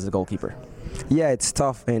recognized as a goalkeeper. Yeah, it's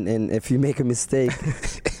tough, and if you make a mistake,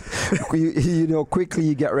 quickly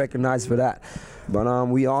you get recognized for that. But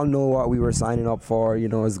we all know what we were signing up for.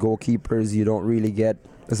 As goalkeepers, you don't really get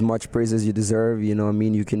as much praise as you deserve.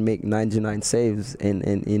 You can make 99 saves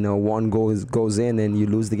and one goes in and you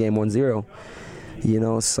lose the game 1-0.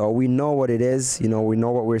 So we know what it is. We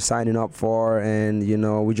know what we're signing up for, and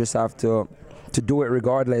we just have to do it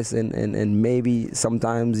regardless, and maybe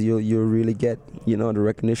sometimes you'll really get the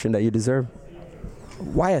recognition that you deserve.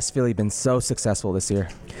 Why has Philly been so successful this year?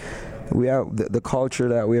 We have the culture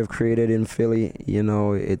that we have created in Philly.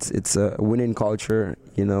 It's a winning culture.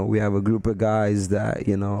 We have a group of guys that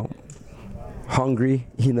hungry.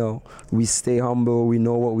 We stay humble. We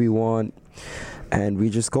know what we want, and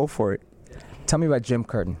we just go for it. Tell me about Jim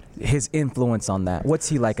Curtin. His influence on that. What's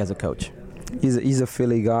he like as a coach? He's a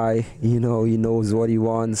Philly guy. He knows what he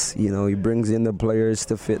wants. He brings in the players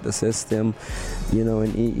to fit the system.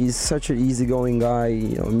 And he's such an easygoing guy.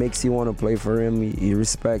 It makes you want to play for him. He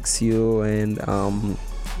respects you, and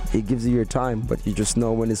he gives you your time. But you just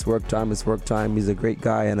know when it's work time, it's work time. He's a great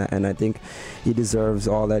guy, and I think he deserves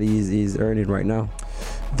all that he's earning right now.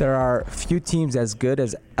 There are few teams as good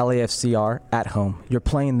as LAFC are at home. You're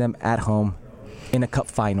playing them at home in a cup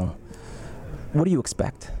final. What do you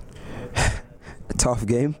expect? A tough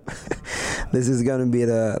game. This is going to be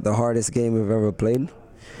the hardest game we've ever played.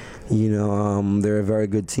 They're a very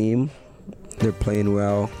good team. They're playing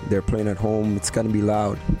well. They're playing at home. It's going to be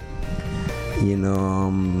loud.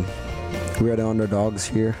 We're the underdogs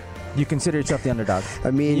here. You consider yourself the underdog?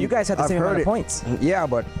 I mean, you guys had the same amount of points. Yeah,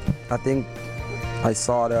 but I think I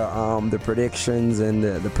saw the predictions and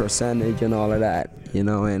the percentage and all of that. And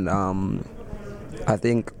I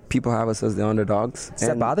think people have us as the underdogs. Does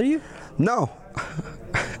that bother you? No.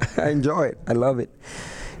 I enjoy it. I love it.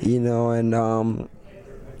 And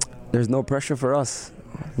there's no pressure for us.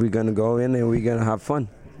 We're going to go in and we're going to have fun.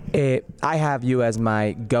 I have you as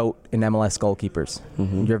my GOAT in MLS goalkeepers.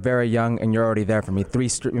 Mm-hmm. You're very young and you're already there for me.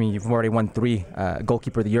 You've already won 3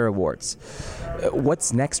 Goalkeeper of the Year awards.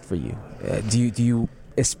 What's next for you? Do you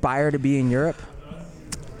aspire to be in Europe?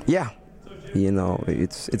 Yeah.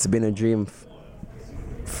 It's been a dream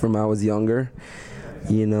from I was younger.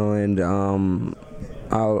 And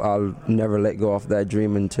I'll never let go of that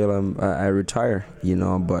dream until I retire,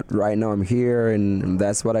 but right now I'm here and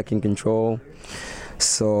that's what I can control.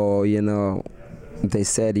 So, they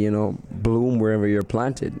said, bloom wherever you're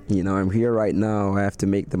planted. I'm here right now. I have to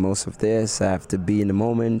make the most of this. I have to be in the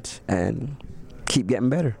moment and keep getting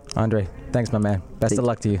better. Andre, thanks, my man. Best of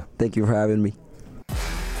luck to you. Thank you for having me.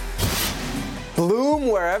 Bloom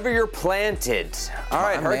wherever you're planted. All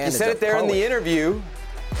right, Herc, you said it there in the interview.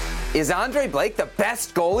 Is Andre Blake the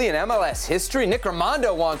best goalie in MLS history? Nick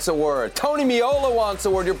Raimondo wants a word. Tony Meola wants a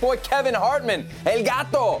word. Your boy Kevin Hartman, El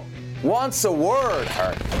Gato, wants a word,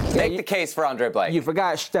 Herc. Make the case for Andre Blake. You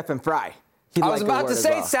forgot Stephen Fry. I was about to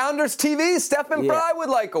say, Sounders TV, Stephen Fry would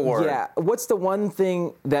like a word. Yeah. What's the one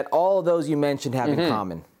thing that all of those you mentioned have in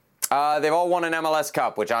common? They've all won an MLS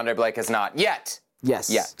Cup, which Andre Blake has not yet.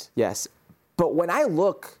 Yes. But when I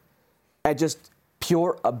look at just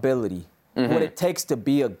pure ability, what it takes to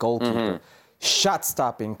be a goalkeeper, shot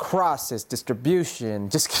stopping, crosses, distribution,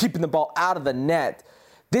 just keeping the ball out of the net,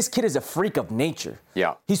 this kid is a freak of nature.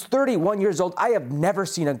 Yeah. He's 31 years old. I have never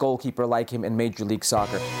seen a goalkeeper like him in Major League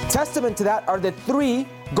Soccer. Testament to that are the 3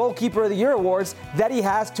 Goalkeeper of the Year awards that he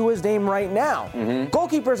has to his name right now.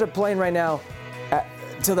 Goalkeepers are playing right now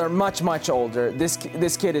till they're much, much older. This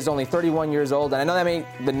kid is only 31 years old, and I know that made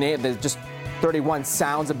the name just 31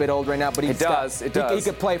 sounds a bit old right now, but he does. He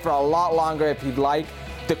could play for a lot longer if he'd like.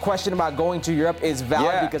 the question about going to Europe is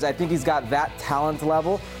valid because I think he's got that talent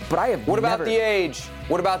level. But I have What about the age?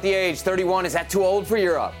 What about the age? 31, is that too old for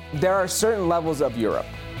Europe? There are certain levels of Europe,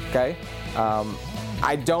 okay?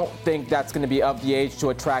 I don't think that's going to be of the age to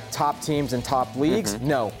attract top teams and top leagues.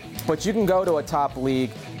 No. But you can go to a top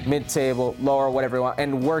league, mid-table, lower, whatever you want,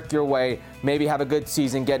 and work your way, maybe have a good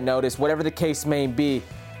season, get noticed, whatever the case may be.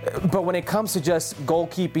 But when it comes to just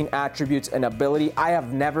goalkeeping attributes and ability, I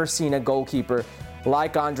have never seen a goalkeeper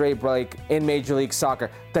like Andre Blake in Major League Soccer.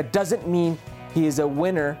 That doesn't mean he is a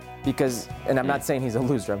winner because, and I'm not saying he's a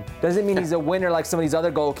loser, doesn't mean he's a winner like some of these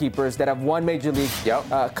other goalkeepers that have won Major League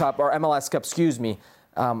Cup or MLS Cup, excuse me.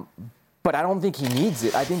 But I don't think he needs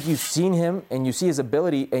it. I think you've seen him and you see his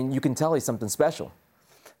ability and you can tell he's something special.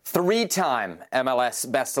 3-time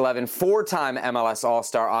MLS Best 11, 4-time MLS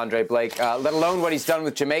All-Star Andre Blake, let alone what he's done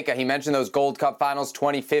with Jamaica. He mentioned those Gold Cup finals,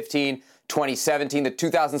 2015, 2017, the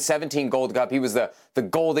 2017 Gold Cup. He was the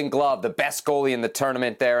Golden Glove, the best goalie in the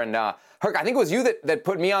tournament there. And Herc, I think it was you that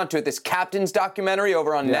put me onto it, this Captains documentary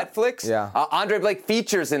over on Netflix. Yeah. Andre Blake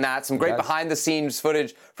features in that, some great behind-the-scenes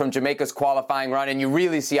footage from Jamaica's qualifying run, and you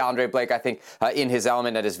really see Andre Blake, I think, in his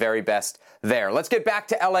element at his very best there. Let's get back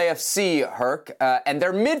to LAFC, Herc, and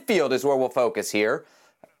their midfield is where we'll focus here.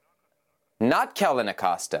 Not Kellen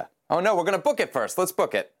Acosta. Oh, no, we're going to book it first. Let's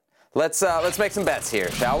book it. Let's make some bets here,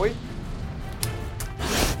 shall we?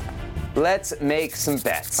 Let's make some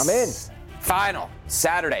bets. I'm in. Final,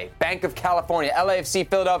 Saturday, Bank of California, LAFC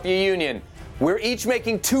Philadelphia Union. We're each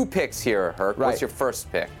making 2 picks here, Herc. Right. What's your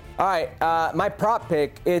first pick? All right, my prop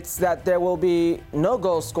pick, it's that there will be no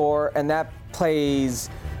goal scorer, and that plays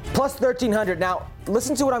plus 1,300. Now,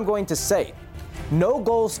 listen to what I'm going to say. No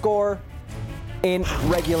goal scorer in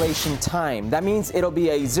regulation time. That means it'll be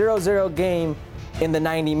a 0-0 game in the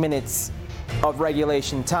 90 minutes of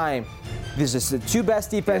regulation time. These are the 2 best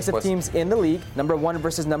defensive teams in the league, number 1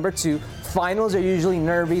 versus number 2. Finals are usually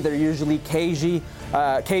nervy. They're usually cagey.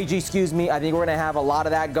 I think we're going to have a lot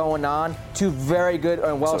of that going on. 2 very good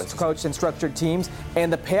and well-coached and structured teams.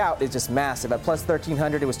 And the payout is just massive. At plus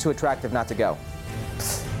 1,300, it was too attractive not to go.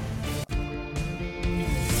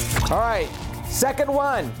 All right, second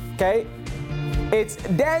one, okay? It's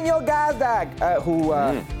Daniel Gazdag, who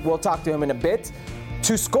we'll talk to him in a bit.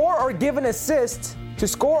 To score or give an assist,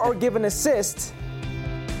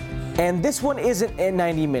 and this one isn't in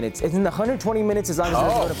 90 minutes. It's in the 120 minutes as long as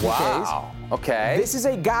there's no PKs. Wow. Okay. This is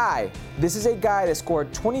a guy that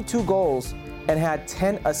scored 22 goals and had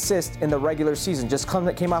 10 assists in the regular season. Just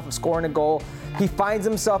came off of scoring a goal. He finds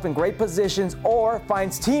himself in great positions or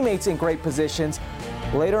finds teammates in great positions.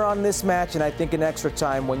 Later on in this match, and I think in extra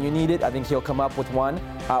time when you need it, I think he'll come up with one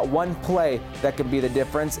play that could be the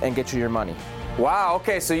difference and get you your money. Wow,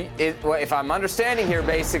 okay, so if I'm understanding here,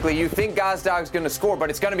 basically, you think Gazdag's going to score, but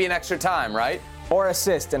it's going to be in extra time, right? Or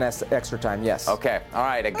assist in extra time, yes. Okay, all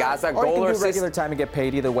right, a Gazdag goal or assist. Or you can do regular time and get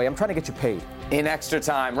paid either way. I'm trying to get you paid. In extra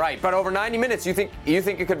time, right. But over 90 minutes, you think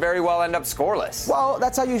it could very well end up scoreless? Well,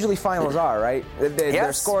 that's how usually finals are, right? They're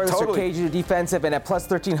scoreless or cagey or defensive, and at plus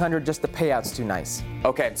 1,300, just the payout's too nice.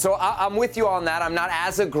 Okay, so I'm with you on that. I'm not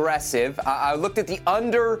as aggressive. I looked at the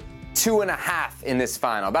under 2.5 in this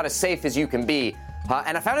final, about as safe as you can be.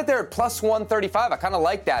 And I found it there at plus 135. I kind of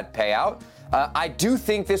like that payout. I do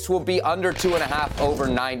think this will be under 2.5 over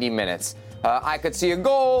 90 minutes. I could see a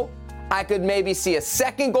goal. I could maybe see a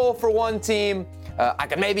second goal for one team. I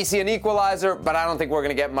could maybe see an equalizer, but I don't think we're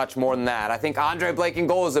going to get much more than that. I think Andre Blake in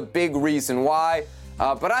goal is a big reason why.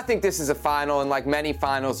 But I think this is a final, and like many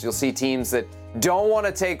finals, you'll see teams that don't want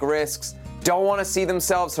to take risks, don't want to see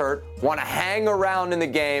themselves hurt, want to hang around in the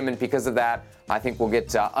game, and because of that, I think we'll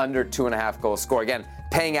get under 2.5 goals score. Again,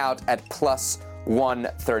 paying out at plus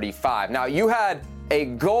 135. Now, you had a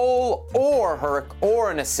goal or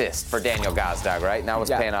an assist for Daniel Gazdag, right? Now it's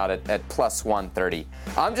paying out at plus 130.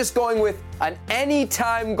 I'm just going with an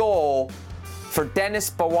anytime goal for Dennis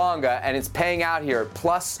Bawanga, and it's paying out here at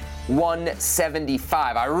plus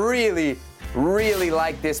 175. I really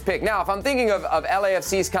like this pick. Now, if I'm thinking of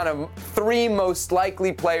LAFC's kind of 3 most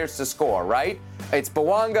likely players to score, right? It's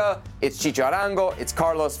Bawanga, it's Chicho Arango, it's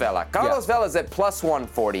Carlos Vela. Carlos Vela's at plus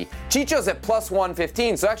 140. Chicho's at plus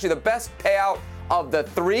 115. So actually the best payout of the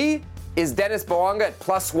 3 is Dennis Bawanga at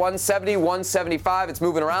plus 170, 175. It's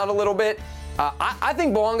moving around a little bit. I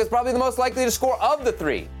think Bawanga is probably the most likely to score of the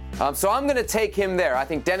 3. So I'm going to take him there. I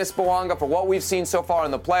think Dennis Bawanga, for what we've seen so far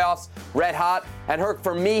in the playoffs, red hot. And Herc,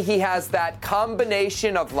 for me, he has that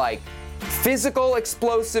combination of like physical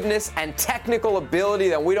explosiveness and technical ability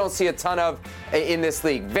that we don't see a ton of in this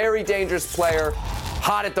league. Very dangerous player,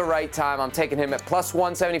 hot at the right time. I'm taking him at plus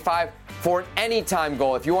 175 for an anytime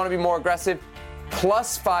goal. If you want to be more aggressive,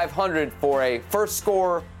 plus 500 for a first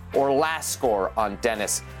score or last score on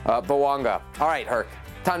Dennis Bouanga. All right, Herc,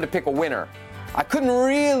 time to pick a winner. I couldn't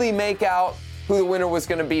really make out who the winner was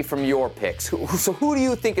going to be from your picks. So who do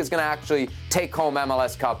you think is going to actually take home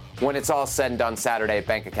MLS Cup when it's all said and done Saturday at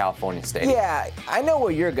Bank of California Stadium? Yeah, I know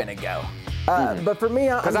where you're going to go. But for me,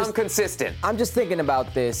 because I'm consistent. I'm just thinking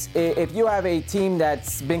about this. If you have a team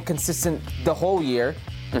that's been consistent the whole year,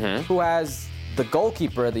 who has the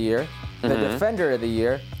goalkeeper of the year, the defender of the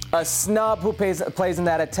year, a snub who plays in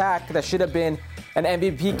that attack that should have been an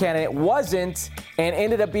MVP candidate, wasn't, and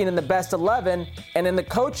ended up being in the best 11, and then the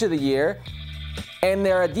coach of the year, and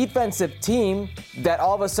they're a defensive team that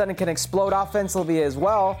all of a sudden can explode offensively as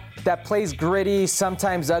well, that plays gritty,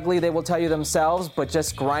 sometimes ugly, they will tell you themselves, but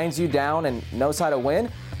just grinds you down and knows how to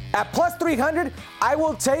win. At plus 300, I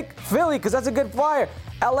will take Philly because that's a good flyer.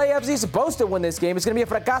 LAFC is supposed to win this game. It's going to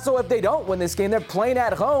be a fracaso if they don't win this game. They're playing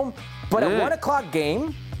at home. But a 1 o'clock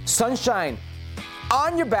game, sunshine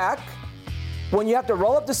on your back, when you have to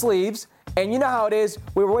roll up the sleeves, and you know how it is.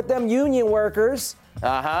 We were with them union workers.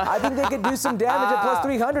 I think they could do some damage at plus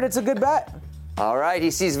 300. It's a good bet. All right,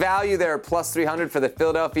 he sees value there, plus 300 for the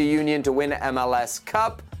Philadelphia Union to win MLS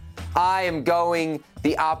Cup. I am going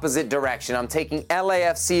the opposite direction. I'm taking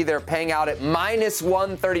LAFC. They're paying out at minus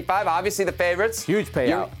 135. Obviously the favorites. Huge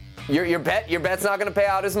payout. Your bet's not going to pay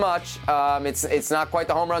out as much. It's not quite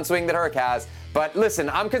the home run swing that Herc has. But listen,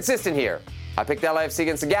 I'm consistent here. I picked LAFC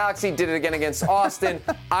against the Galaxy, did it again against Austin.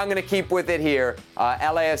 I'm going to keep with it here.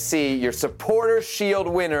 LAFC, your Supporters Shield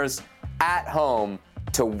winners at home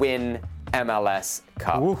to win MLS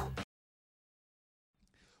Cup. Ooh.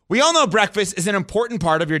 We all know breakfast is an important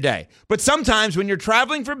part of your day, but sometimes when you're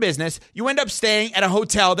traveling for business, you end up staying at a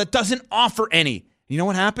hotel that doesn't offer any. You know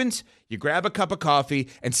what happens? You grab a cup of coffee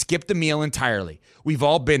and skip the meal entirely. We've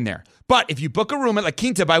all been there. But if you book a room at La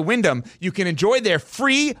Quinta by Wyndham, you can enjoy their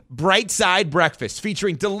free Bright Side breakfast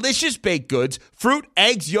featuring delicious baked goods, fruit,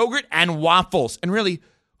 eggs, yogurt, and waffles. And really,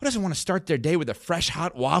 who doesn't want to start their day with a fresh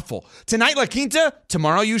hot waffle? Tonight, La Quinta,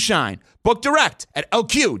 tomorrow you shine. Book direct at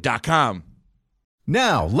lq.com.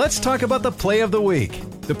 Now, let's talk about the play of the week.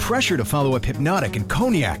 The pressure to follow up Hypnotic and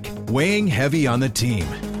Cognac, weighing heavy on the team.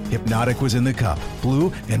 Hypnotic was in the cup,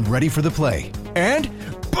 blue, and ready for the play. And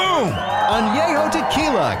boom! Añejo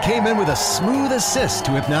Tequila came in with a smooth assist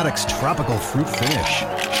to Hypnotic's tropical fruit finish.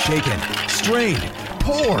 Shaken, strained,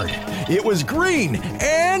 poured. It was green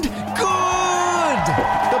and good!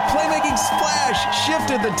 The playmaking splash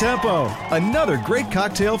shifted the tempo. Another great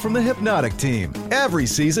cocktail from the Hypnotic team. Every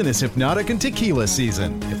season is Hypnotic and Tequila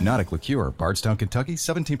season. Hypnotic Liqueur, Bardstown, Kentucky,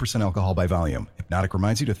 17% alcohol by volume. Hypnotic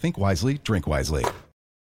reminds you to think wisely, drink wisely.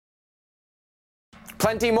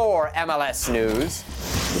 Plenty more MLS news.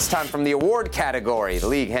 This time from the award category. The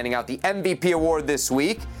league handing out the MVP award this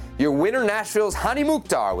week. Your winner, Nashville's Hani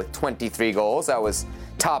Mukhtar, with 23 goals. That was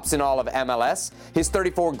tops in all of MLS. His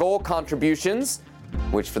 34 goal contributions,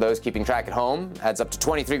 which for those keeping track at home, adds up to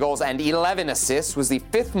 23 goals and 11 assists, was the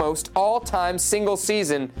fifth most all-time single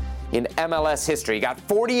season in MLS history. He got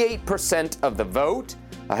 48% of the vote,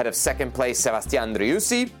 ahead of second place Sebastian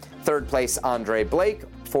Driussi, third place Andre Blake,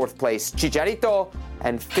 fourth place Chicharito,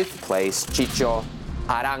 and fifth place Chicho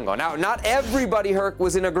Arango. Now, not everybody, Herc,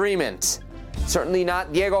 was in agreement. Certainly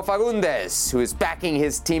not Diego Fagundes, who is backing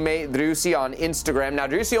his teammate Driussi on Instagram. Now,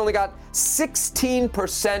 Driussi only got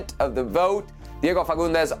 16% of the vote. Diego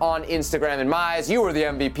Fagundes on Instagram. In my eyes, you were the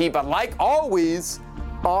MVP, but like always,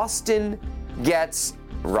 Austin gets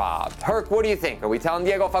robbed. Herc, what do you think? Are we telling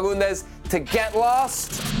Diego Fagundes to get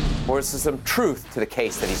lost? Or is there some truth to the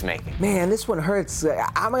case that he's making? Man, this one hurts.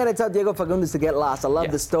 I'm going to tell Diego Fagundes to get lost. I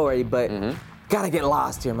love the story, but got to get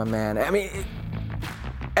lost here, my man. I mean,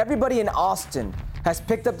 everybody in Austin has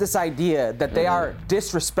picked up this idea that they are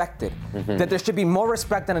disrespected, that there should be more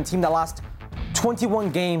respect on a team that lost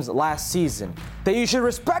 21 games last season, that you should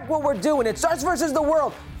respect what we're doing. It's us versus the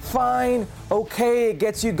world. Fine, okay, it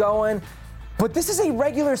gets you going. But this is a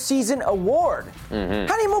regular season award.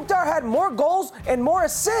 Hani Mukhtar had more goals and more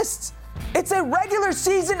assists. It's a regular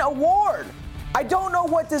season award. I don't know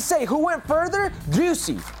what to say. Who went further?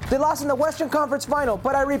 Driussi. They lost in the Western Conference Final.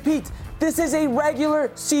 But I repeat, this is a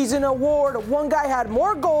regular season award. One guy had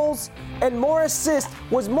more goals and more assists,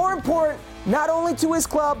 was more important not only to his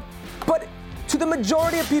club, but to the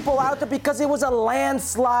majority of people out there because it was a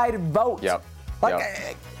landslide vote.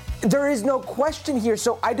 There is no question here,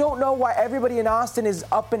 so I don't know why everybody in Austin is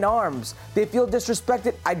up in arms. They feel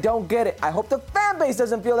disrespected. I don't get it. I hope the fan base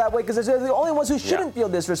doesn't feel that way because they're the only ones who shouldn't feel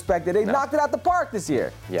disrespected. They knocked it out the park this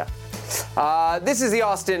year. This is the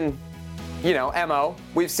Austin, MO.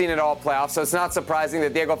 We've seen it all playoffs, so it's not surprising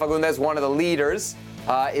that Diego Fagundes, one of the leaders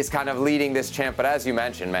is kind of leading this chant. But as you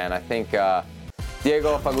mentioned, man, I think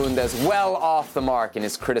Diego Fagundes well off the mark in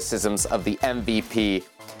his criticisms of the MVP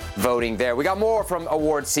voting there. We got more from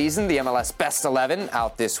award season, the MLS Best 11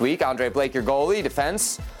 out this week. Andre Blake, your goalie,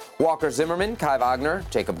 defense. Walker Zimmerman, Kai Wagner,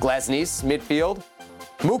 Jacob Glesnes, midfield.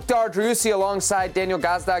 Mukhtar Driussi alongside Daniel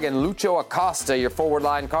Gazdag and Lucho Acosta, your forward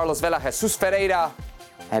line. Carlos Vela, Jesus Ferreira,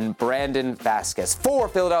 and Brandon Vasquez. 4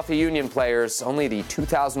 Philadelphia Union players. Only the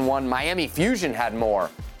 2001 Miami Fusion had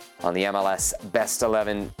more on the MLS Best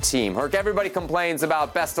 11 team. Herc, everybody complains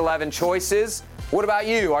about Best 11 choices. What about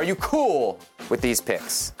you? Are you cool with these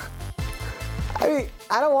picks? I mean,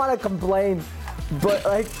 I don't want to complain, but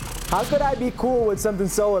like, how could I be cool with something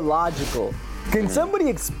so illogical? Can somebody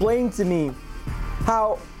explain to me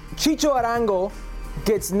how Chicho Arango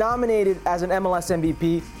gets nominated as an MLS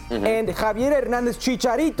MVP and Javier Hernandez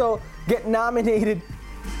Chicharito get nominated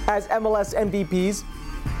as MLS MVPs,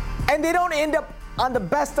 and they don't end up on the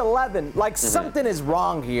Best 11? Like, something is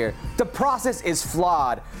wrong here. The process is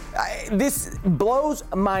flawed. This blows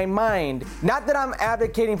my mind. Not that I'm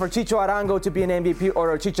advocating for Chicho Arango to be an MVP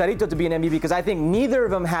or Chicharito to be an MVP, because I think neither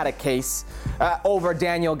of them had a case over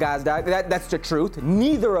Daniel Gazdag. That's the truth.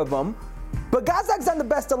 Neither of them. But Gazdag's on the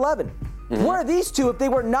Best 11. Where are these two if they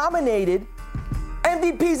were nominated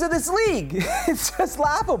MVPs of this league? It's just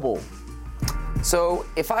laughable. So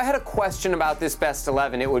if I had a question about this Best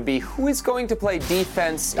 11, it would be, who is going to play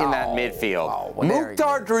defense in that midfield?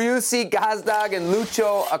 Mukhtar Driussi, Gazdag, and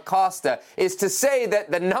Lucho Acosta is to say that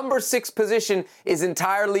the number 6 position is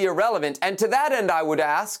entirely irrelevant. And to that end, I would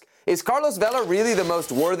ask, is Carlos Vela really the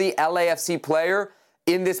most worthy LAFC player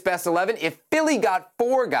in this Best 11? If Philly got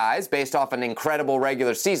 4 guys based off an incredible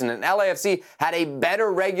regular season and LAFC had a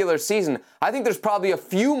better regular season, I think there's probably a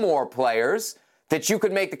few more players that you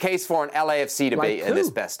could make the case for an LAFC to be in this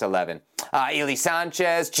Best 11. Ili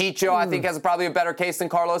Sanchez, Chicho, I think has probably a better case than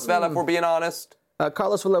Carlos Vela, if we're being honest.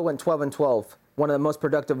 Carlos Vela went 12-12, one of the most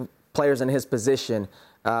productive players in his position.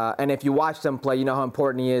 And if you watch them play, you know how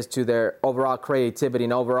important he is to their overall creativity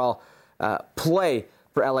and overall play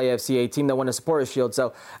for LAFC, a team that won the Supporters' Shield.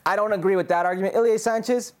 So I don't agree with that argument. Ili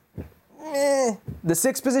Sanchez, the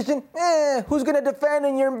 6th position, who's going to defend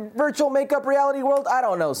in your virtual makeup reality world? I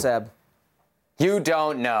don't know, Seb. You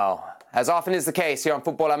don't know. As often is the case here on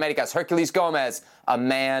Futbol Americas, Herculez Gomez, a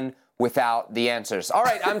man without the answers. All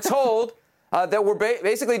right, I'm told that we're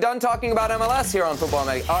basically done talking about MLS here on Futbol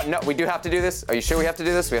Americas. No, we do have to do this. Are you sure we have to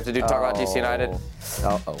do this? We have to talk about DC United?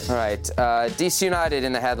 All right, DC United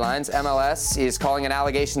in the headlines. MLS is calling an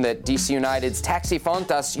allegation that DC United's Taxi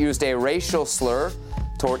Fontas used a racial slur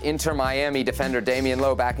toward Inter Miami defender Damian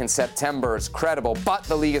Lowe back in September is credible, but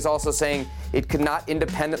the league is also saying it could not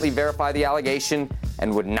independently verify the allegation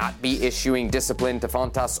and would not be issuing discipline to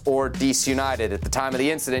Fontas or DC United. At the time of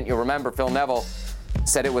the incident, you'll remember Phil Neville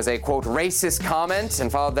said it was a, quote, racist comment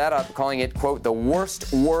and followed that up calling it, quote, the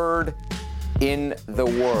worst word in the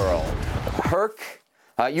world. Herc,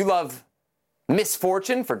 you love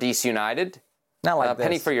misfortune for DC United. Not like this.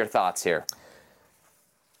 Penny, for your thoughts here.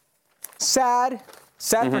 Sad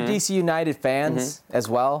for DC United fans as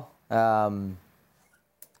well.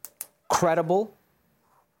 Credible.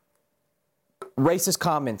 Racist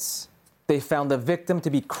comments. They found the victim to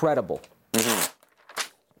be credible.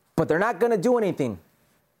 But they're not going to do anything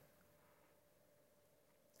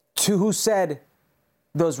to who said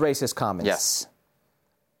those racist comments. Yes.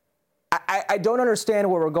 I don't understand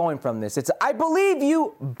where we're going from this. It's, I believe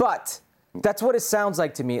you, but that's what it sounds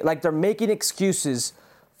like to me. Like they're making excuses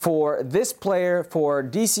for this player, for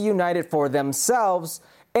DC United, for themselves,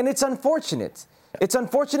 and it's unfortunate. It's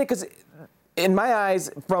unfortunate because, in my eyes,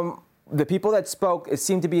 from the people that spoke, it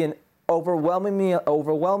seemed to be an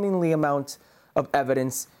overwhelmingly amount of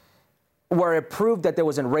evidence where it proved that there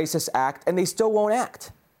was a racist act, and they still won't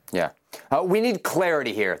act. Yeah. We need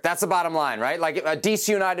clarity here. That's the bottom line, right? Like a DC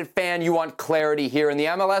United fan, you want clarity here, and the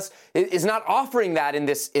MLS is not offering that in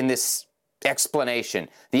this explanation.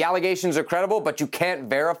 The allegations are credible, but you can't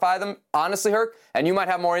verify them. Honestly, Herc, and you might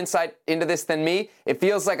have more insight into this than me, it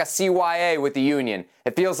feels like a CYA with the union.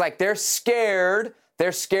 It feels like they're scared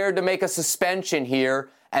to make a suspension here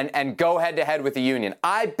and go head-to-head with the union.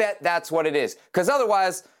 I bet that's what it is. Because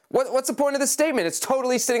otherwise, what's the point of this statement? It's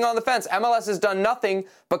totally sitting on the fence. MLS has done nothing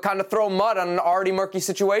but kind of throw mud on an already murky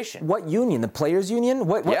situation. What union? The players' union?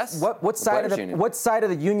 What side of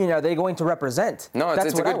the union are they going to represent? No,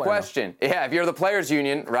 it's a good question. Yeah, if you're the players'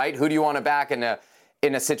 union, right? Who do you want to back in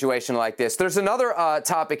a situation like this? There's another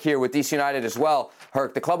topic here with DC United as well,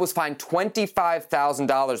 Herc. The club was fined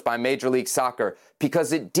 $25,000 by Major League Soccer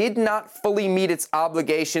because it did not fully meet its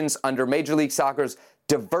obligations under Major League Soccer's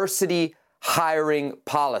diversity hiring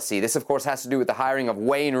policy. This, of course, has to do with the hiring of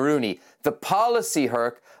Wayne Rooney. The policy,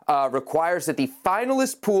 Herc, requires that the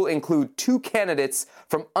finalist pool include 2 candidates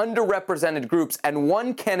from underrepresented groups, and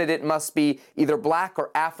 1 candidate must be either black or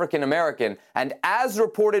African American. And as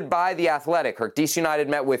reported by The Athletic, Herc, DC United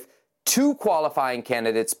met with 2 qualifying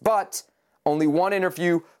candidates, but only 1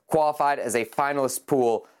 interview qualified as a finalist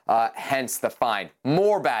pool, hence the fine.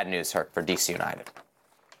 More bad news, Herc, for DC United.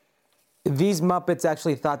 These Muppets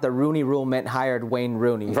actually thought the Rooney Rule meant hired Wayne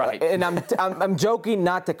Rooney. Right. And I'm joking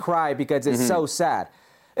not to cry because it's so sad.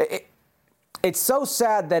 It's so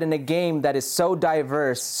sad that in a game that is so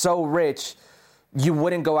diverse, so rich, you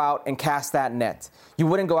wouldn't go out and cast that net. You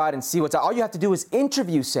wouldn't go out and see what's out. All you have to do is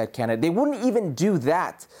interview said candidate. They wouldn't even do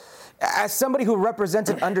that. As somebody who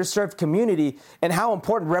represents an underserved community and how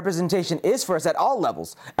important representation is for us at all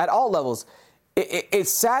levels, it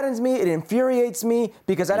saddens me, it infuriates me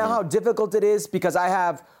because I know how difficult it is because I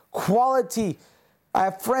have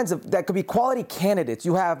friends that could be quality candidates.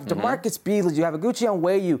 You have DeMarcus Beasley, you have Aguchi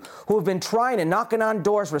Onweyu, who have been trying and knocking on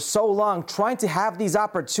doors for so long, trying to have these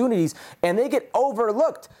opportunities, and they get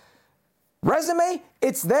overlooked. Resume,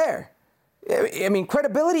 it's there. I mean,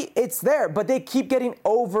 credibility, it's there, but they keep getting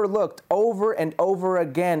overlooked over and over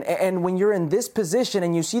again. And when you're in this position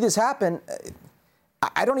and you see this happen,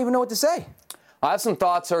 I don't even know what to say. I have some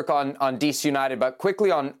thoughts, Herc, on DC United, but quickly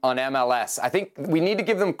on MLS. I think we need to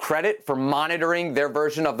give them credit for monitoring their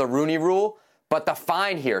version of the Rooney Rule, but the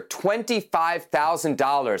fine here,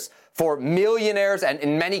 $25,000 for millionaires and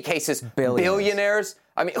in many cases billionaires.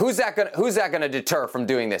 I mean, who's that going to deter from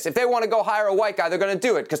doing this? If they want to go hire a white guy, they're going to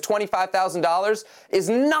do it because $25,000 is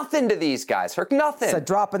nothing to these guys. Herc, nothing. It's a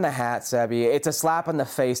drop in the hat, Sebi. It's a slap in the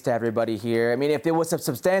face to everybody here. I mean, if it was a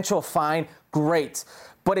substantial fine, great.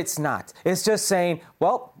 But it's not. It's just saying,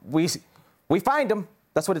 well, we fined him.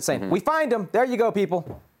 That's what it's saying. We fined him. There you go,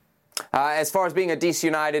 people. As far as being a DC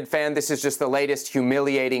United fan, this is just the latest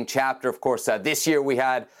humiliating chapter. Of course, this year we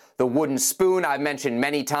had the wooden spoon I've mentioned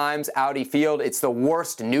many times, Audi Field. It's the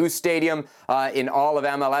worst news stadium in all of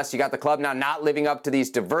MLS. You got the club now not living up to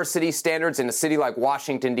these diversity standards in a city like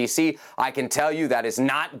Washington, D.C. I can tell you that is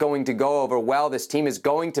not going to go over well. This team is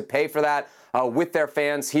going to pay for that with their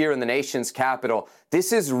fans here in the nation's capital.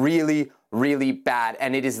 This is really, really bad.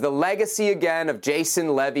 And it is the legacy, again, of Jason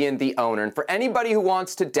Levian, the owner. And for anybody who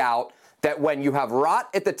wants to doubt that when you have rot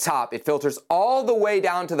at the top, it filters all the way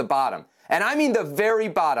down to the bottom. And I mean the very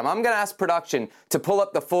bottom. I'm going to ask production to pull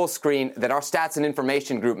up the full screen that our stats and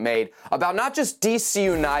information group made about not just DC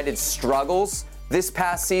United's struggles this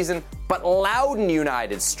past season, but Loudoun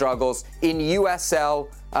United's struggles in USL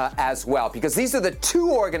as well. Because these are the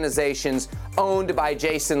 2 organizations owned by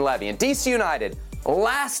Jason Levian. DC United,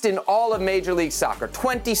 last in all of Major League Soccer,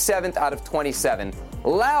 27th out of 27.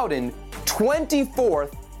 Loudoun,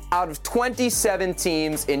 24th out of 27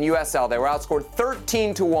 teams in USL. They were outscored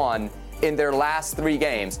 13-1 in their last 3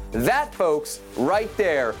 games. That, folks, right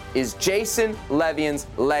there is Jason Levian's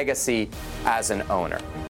legacy as an owner.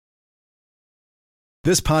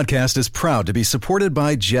 This podcast is proud to be supported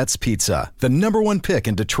by Jets Pizza, the #1 pick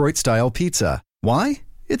in Detroit-style pizza. Why?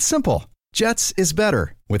 It's simple. Jets is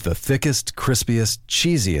better. With the thickest, crispiest,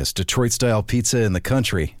 cheesiest Detroit-style pizza in the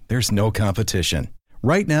country, there's no competition.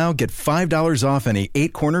 Right now, get $5 off any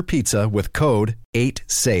 8-corner pizza with code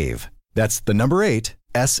 8SAVE. That's the number 8,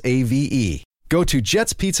 SAVE. Go to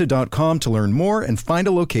jetspizza.com to learn more and find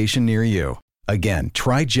a location near you. Again,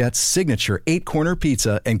 try Jet's signature 8-corner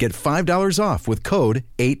pizza and get $5 off with code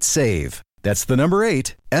 8SAVE. That's the number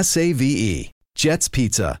 8, SAVE. Jet's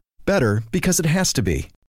Pizza. Better because it has to be.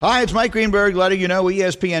 Hi, it's Mike Greenberg letting you know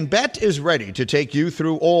ESPN Bet is ready to take you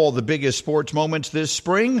through all the biggest sports moments this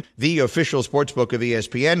spring. The official sportsbook of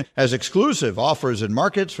ESPN has exclusive offers and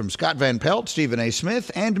markets from Scott Van Pelt, Stephen A. Smith,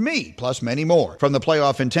 and me, plus many more. From the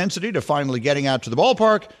playoff intensity to finally getting out to the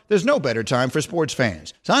ballpark, there's no better time for sports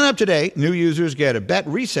fans. Sign up today. New users get a bet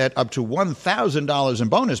reset up to $1,000 in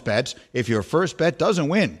bonus bets if your first bet doesn't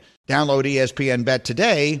win. Download ESPN Bet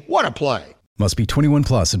today. What a play. Must be 21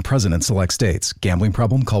 plus and present in select states. Gambling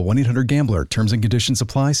problem? Call 1-800-GAMBLER. Terms and conditions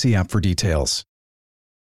apply. See app for details.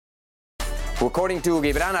 According to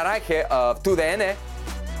Gibran Araque of TUDN,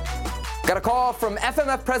 got a call from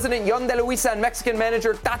FMF President Yon De Luisa and Mexican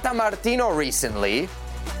manager Tata Martino recently,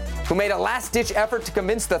 who made a last-ditch effort to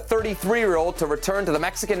convince the 33-year-old to return to the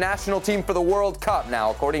Mexican national team for the World Cup.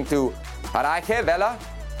 Now, according to Araque, Vela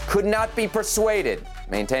could not be persuaded,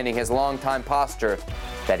 maintaining his longtime posture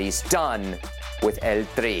that he's done with El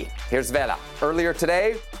Tri. Here's Vela earlier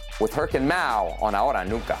today with Herc and Mao on Ahora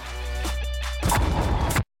Nunca.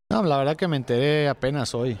 No, la verdad que me enteré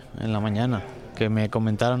apenas hoy, en la mañana, que me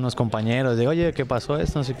comentaron unos compañeros de, oye, ¿qué pasó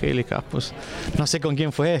esto? No sé qué, y le dije, pues no sé con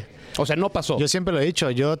quién fue. O sea, no pasó. Yo siempre lo he dicho,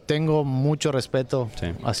 yo tengo mucho respeto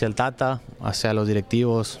hacia el Tata, hacia los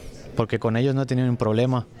directivos, porque con ellos no he tenido un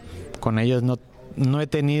problema, con ellos no he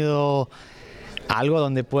tenido algo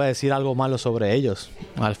donde pueda decir algo malo sobre ellos.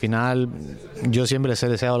 Al final, yo siempre les he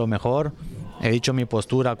deseado lo mejor, he dicho mi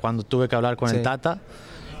postura cuando tuve que hablar con el Tata,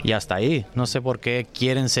 y hasta ahí. No sé por qué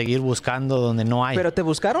quieren seguir buscando donde no hay. ¿Pero te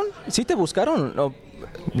buscaron? ¿Sí te buscaron? ¿O?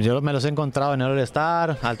 Yo me los he encontrado en el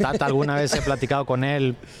All-Star. Al Tata alguna vez he platicado con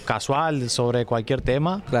él casual sobre cualquier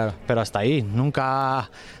tema. Claro. Pero hasta ahí. Nunca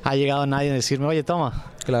ha llegado nadie a decirme, oye,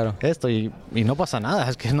 toma, claro, esto. Y no pasa nada.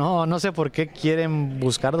 Es que no sé por qué quieren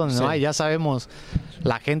buscar donde no hay. Ya sabemos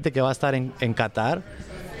la gente que va a estar en Qatar.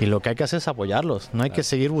 Y lo que hay que hacer es apoyarlos. No hay que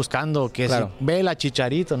seguir buscando que si Vela,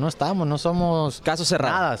 Chicharito, no somos caso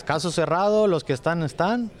cerrado. Nada, caso cerrado, los que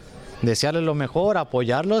están. Desearles lo mejor,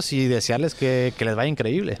 apoyarlos y desearles que les vaya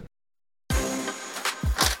increíble.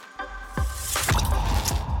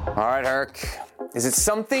 All right, Herc. Is it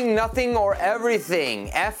something, nothing, or everything?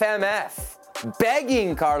 FMF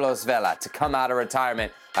begging Carlos Vela to come out of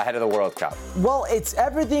retirement ahead of the World Cup. Well, it's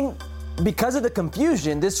everything because of the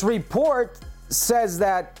confusion. This report says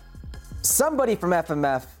that somebody from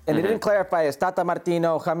FMF, and they didn't clarify, is Tata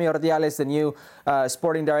Martino, Jaime Ordiales, the new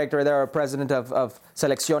sporting director there, or president of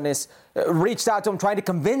Selecciones, reached out to him trying to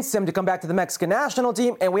convince him to come back to the Mexican national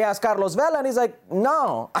team. And we asked Carlos Vela, and he's like,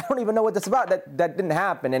 no, I don't even know what that's about. That didn't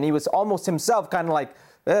happen. And he was almost himself kind of like,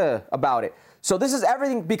 about it. So this is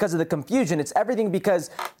everything because of the confusion. It's everything because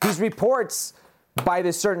these reports by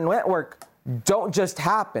this certain network don't just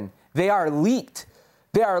happen. They are leaked.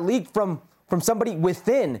 They are leaked from somebody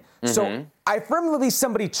within. So I firmly believe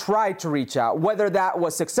somebody tried to reach out. Whether that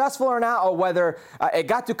was successful or not, or whether it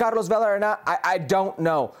got to Carlos Vela or not, I don't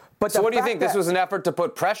know. But so what do you think? This was an effort to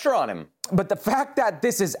put pressure on him? But the fact that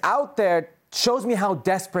this is out there shows me how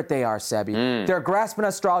desperate they are, Sebi. They're grasping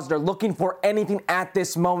at straws. They're looking for anything at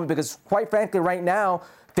this moment because, quite frankly, right now,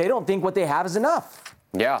 they don't think what they have is enough.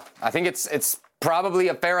 Yeah, I think it's probably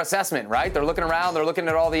a fair assessment, right? They're looking around, they're looking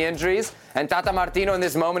at all the injuries, and Tata Martino in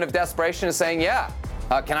this moment of desperation is saying,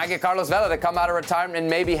 can I get Carlos Vela to come out of retirement and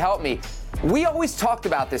maybe help me? We always talked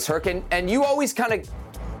about this, Herc, and you always kind of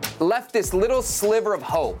left this little sliver of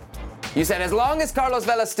hope. You said, as long as Carlos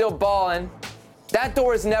Vela's still balling, that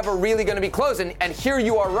door is never really going to be closed, and here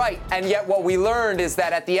you are right. And yet what we learned is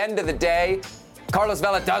that at the end of the day, Carlos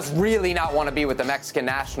Vela does really not want to be with the Mexican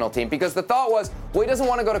national team because the thought was, well, he doesn't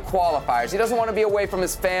want to go to qualifiers. He doesn't want to be away from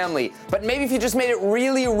his family. But maybe if you just made it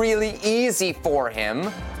really, really easy for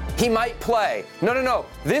him, he might play. No.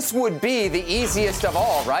 This would be the easiest of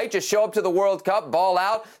all, right? Just show up to the World Cup, ball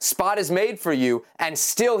out, spot is made for you, and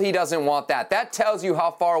still he doesn't want that. That tells you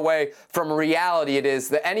how far away from reality it is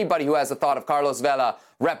that anybody who has the thought of Carlos Vela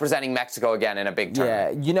representing Mexico again in a big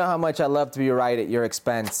tournament. Yeah, you know how much I love to be right at your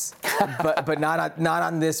expense, but not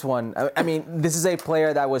on this one. I mean, this is a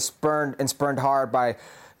player that was spurned hard by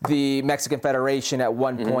the Mexican Federation at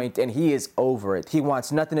one point, and he is over it. He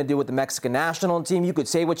wants nothing to do with the Mexican national team. You could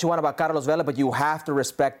say what you want about Carlos Vela, but you have to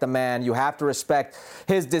respect the man. You have to respect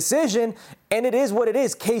his decision, and it is what it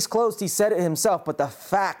is. Case closed. He said it himself. But the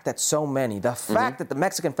fact that so many, the fact that the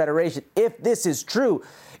Mexican Federation, if this is true,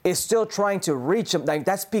 is still trying to reach him, like,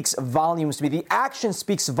 that speaks volumes to me. The action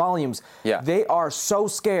speaks volumes. Yeah. They are so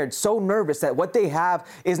scared, so nervous that what they have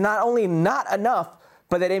is not only not enough,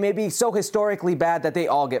 but that it may be so historically bad that they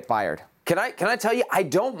all get fired. Can I tell you, I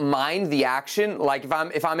don't mind the action. Like,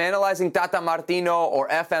 if I'm analyzing Tata Martino or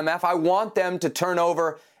FMF, I want them to turn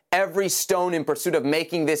over every stone in pursuit of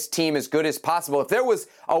making this team as good as possible. If there was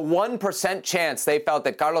a 1% chance they felt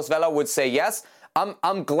that Carlos Vela would say yes,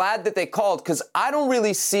 I'm glad that they called, because I don't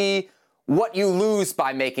really see what you lose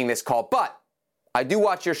by making this call. But I do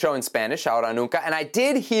watch your show in Spanish, Ahora Nunca, and I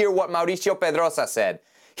did hear what Mauricio Pedrosa said.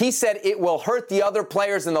 He said it will hurt the other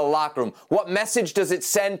players in the locker room. What message does it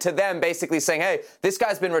send to them, basically saying, hey, this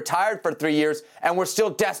guy's been retired for 3 years, and we're still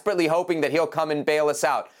desperately hoping that he'll come and bail us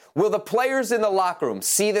out? Will the players in the locker room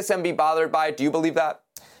see this and be bothered by it? Do you believe that?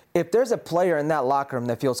 If there's a player in that locker room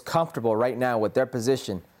that feels comfortable right now with their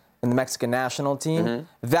position in the Mexican national team,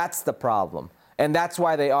 that's the problem. And that's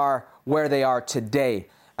why they are where they are today.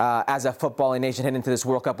 As a footballing nation heading into this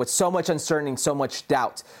World Cup with so much uncertainty, so much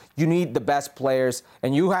doubt. You need the best players.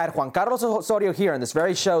 And you had Juan Carlos Osorio here on this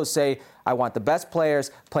very show say, I want the best players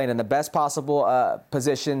playing in the best possible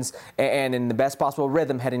positions and in the best possible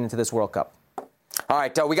rhythm heading into this World Cup. All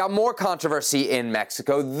right, we got more controversy in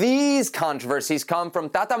Mexico. These controversies come from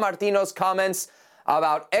Tata Martino's comments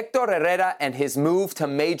about Héctor Herrera and his move to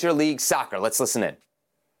Major League Soccer. Let's listen in.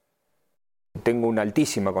 tengo una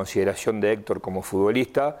altísima consideración de Héctor como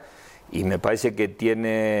futbolista y me parece que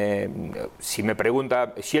tiene, si me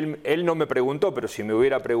pregunta, si él no me preguntó, pero si me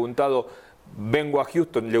hubiera preguntado, vengo a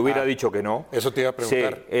Houston, le hubiera dicho que no. Eso te iba a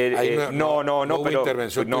preguntar. Sí, no hubo pero,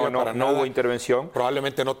 intervención no hubo intervención.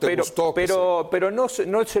 Probablemente no te gustó. Pero no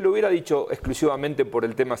se lo hubiera dicho exclusivamente por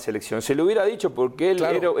el tema selección. Se lo hubiera dicho porque él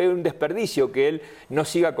era un desperdicio que él no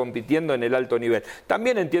siga compitiendo en el alto nivel.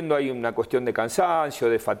 También entiendo hay una cuestión de cansancio,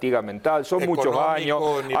 de fatiga mental. Son muchos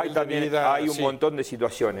años. Hay un montón de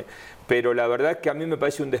situaciones. Pero la verdad es que a mí me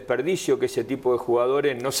parece un desperdicio que ese tipo de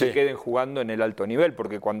jugadores no se queden jugando en el alto nivel,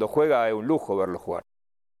 porque cuando juega es un lujo verlo jugar.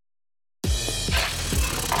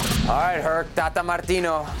 All right, Herc, Tata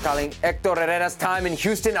Martino calling Héctor Herrera's time in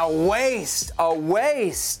Houston a waste, a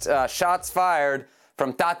waste. Shots fired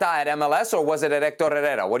from Tata at MLS, or was it at Héctor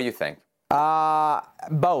Herrera? What do you think?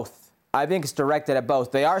 Both. I think it's directed at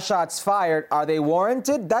both. They are shots fired. Are they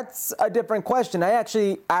warranted? That's a different question. I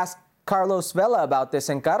actually asked Carlos Vela about this,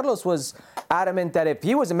 and Carlos was adamant that if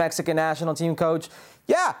he was a Mexican national team coach,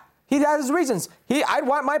 yeah, he has his reasons. I'd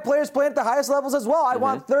want my players playing at the highest levels as well. I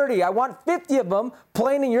want 30. I want 50 of them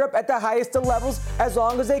playing in Europe at the highest of levels as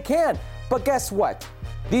long as they can. But guess what?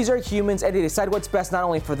 These are humans, and they decide what's best not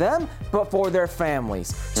only for them, but for their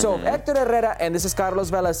families. So if Héctor Herrera, and this is Carlos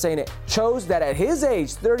Vela saying it, chose that at his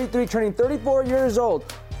age, 33, turning 34 years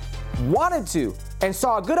old, wanted to, and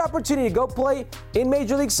saw a good opportunity to go play in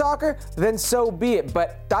Major League Soccer, then so be it.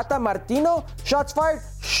 But Tata Martino, shots fired?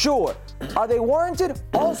 Sure. Are they warranted?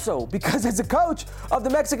 Also, because as a coach of the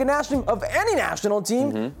Mexican national team, of any national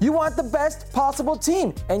team, you want the best possible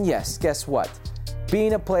team. And yes, guess what?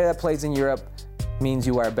 Being a player that plays in Europe means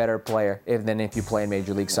you are a better player than if you play in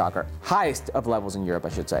Major League Soccer. Highest of levels in Europe, I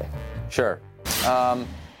should say. Sure.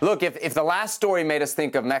 Look, if the last story made us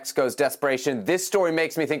think of Mexico's desperation, this story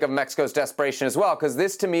makes me think of Mexico's desperation as well, because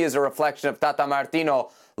this to me is a reflection of Tata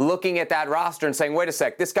Martino looking at that roster and saying, wait a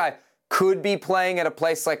sec, this guy could be playing at a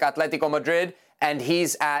place like Atletico Madrid and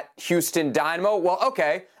he's at Houston Dynamo. Well,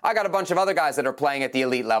 okay, I got a bunch of other guys that are playing at the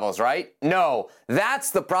elite levels, right? No, that's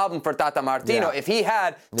the problem for Tata Martino. If he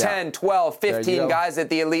had 10, 12, 15 guys at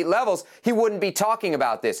the elite levels, he wouldn't be talking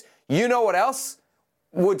about this. You know what else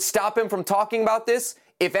would stop him from talking about this?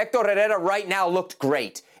 If Héctor Herrera right now looked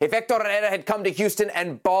great, if Héctor Herrera had come to Houston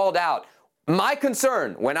and balled out, my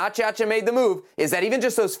concern when Achacha made the move is that even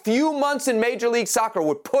just those few months in Major League Soccer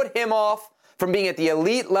would put him off from being at the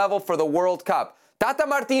elite level for the World Cup. Tata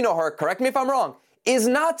Martino, correct me if I'm wrong, is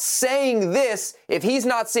not saying this if he's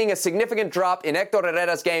not seeing a significant drop in Héctor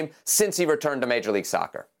Herrera's game since he returned to Major League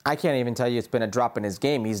Soccer. I can't even tell you it's been a drop in his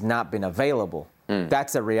game. He's not been available.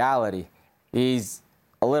 That's a reality. He's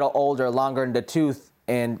a little older, longer in the tooth,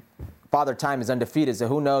 and Father Time is undefeated, so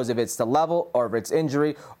who knows if it's the level or if it's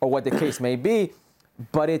injury or what the case may be.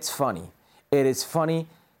 But it's funny. It is funny.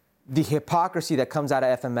 The hypocrisy that comes out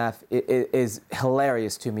of FMF is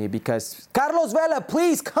hilarious to me because Carlos Vela,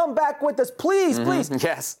 please come back with us. Please, please.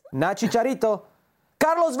 Yes. Not Chicharito.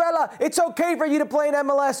 Carlos Vela, it's okay for you to play in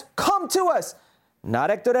MLS. Come to us. Not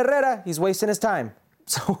Héctor Herrera. He's wasting his time.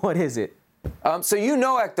 So what is it? So you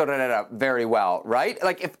know Héctor Herrera very well, right?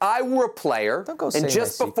 Like if I were a player and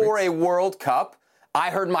just before a World Cup, I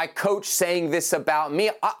heard my coach saying this about me,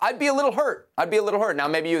 I'd be a little hurt. Now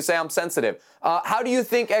maybe you say I'm sensitive. How do you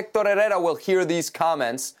think Héctor Herrera will hear these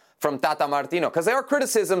comments from Tata Martino? Because there are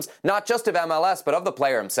criticisms not just of MLS, but of the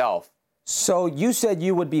player himself. So you said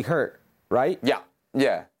you would be hurt, right?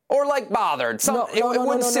 Yeah. Or like bothered. It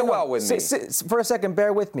wouldn't sit well with me. For a second,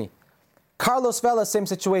 bear with me. Carlos Vela, same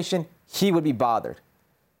situation, he would be bothered.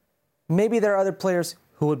 Maybe there are other players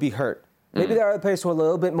who would be hurt. Maybe there are other players who are a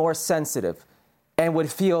little bit more sensitive and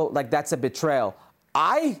would feel like that's a betrayal.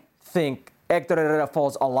 I think Héctor Herrera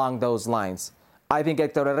falls along those lines. I think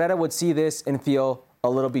Héctor Herrera would see this and feel a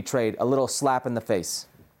little betrayed, a little slap in the face.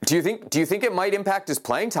 Do you think it might impact his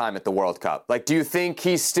playing time at the World Cup? Like, do you think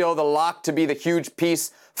he's still the lock to be the huge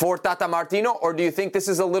piece for Tata Martino, or do you think this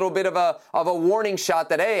is a little bit of a warning shot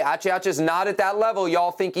that, hey, Achacha's not at that level y'all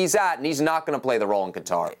think he's at, and he's not going to play the role in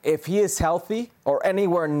Qatar? If he is healthy or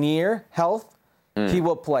anywhere near health, he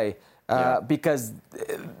will play. Because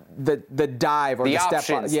the dive or the step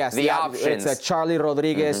options. Yes, the options. It's a Charlie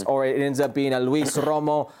Rodriguez or it ends up being a Luis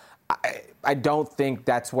Romo. I don't think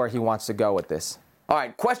that's where he wants to go with this. All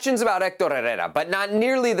right, questions about Héctor Herrera, but not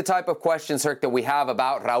nearly the type of questions, Herc, that we have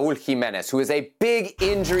about Raúl Jiménez, who is a big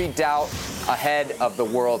injury doubt ahead of the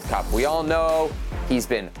World Cup. We all know he's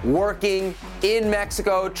been working in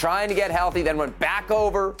Mexico, trying to get healthy, then went back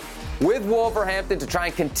over with Wolverhampton to try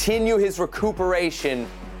and continue his recuperation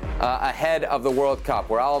ahead of the World Cup,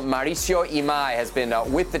 where Mauricio Imai has been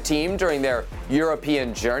with the team during their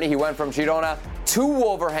European journey. He went from Girona to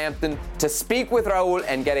Wolverhampton to speak with Raúl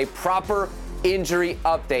and get a proper injury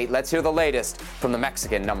update. Let's hear the latest from the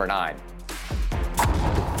Mexican number 9.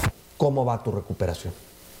 ¿Cómo va tu recuperación?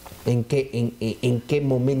 ¿En qué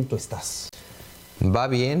momento estás? Va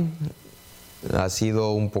bien. Ha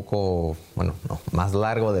sido un poco, más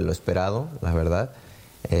largo de lo esperado, la verdad.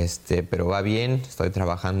 Pero va bien. Estoy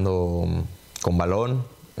trabajando con balón,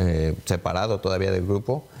 separado todavía del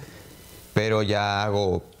grupo, pero ya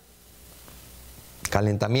hago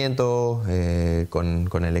calentamiento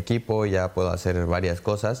con el equipo, ya puedo hacer varias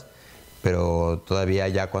cosas, pero todavía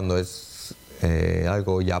ya cuando es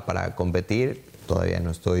algo ya para competir, todavía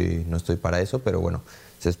no estoy para eso, pero bueno,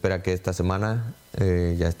 se espera que esta semana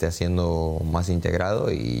ya esté haciendo más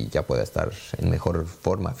integrado y ya pueda estar en mejor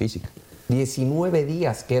forma física. 19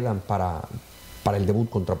 días quedan para el debut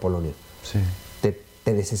contra Polonia. Sí.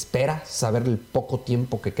 ¿Te desespera saber el poco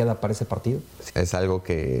tiempo que queda para ese partido? Es algo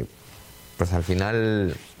que pues al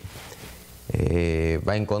final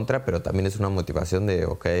va en contra, pero también es una motivación de,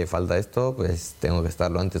 ok, falta esto, pues tengo que estar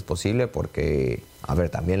lo antes posible porque, a ver,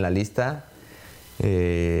 también la lista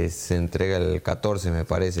se entrega el 14, me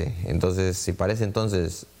parece. Entonces, si parece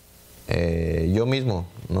entonces yo mismo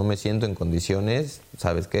no me siento en condiciones,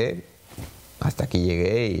 ¿sabes qué? Hasta aquí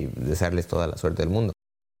llegué y desearles toda la suerte del mundo.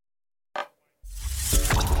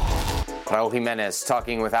 Raúl Jiménez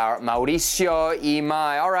talking with our Mauricio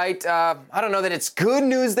Imai. All right, I don't know that it's good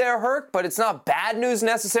news there, Herc, but it's not bad news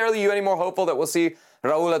necessarily. You any more hopeful that we'll see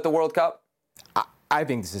Raúl at the World Cup? I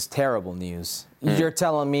think this is terrible news. You're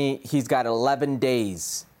telling me he's got 11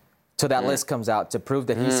 days till that list comes out to prove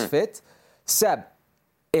that he's fit? Seb,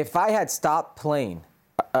 if I had stopped playing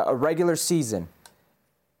a regular season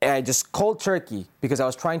and I just cold turkey because I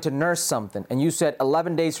was trying to nurse something, and you said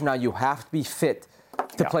 11 days from now you have to be fit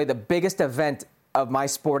to play the biggest event of my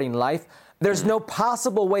sporting life, there's no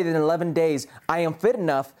possible way that in 11 days I am fit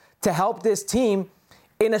enough to help this team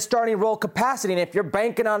in a starting role capacity. And if you're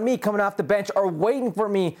banking on me coming off the bench or waiting for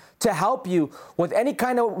me to help you with any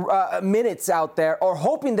kind of minutes out there or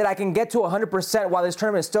hoping that I can get to 100% while this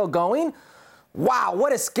tournament is still going, wow,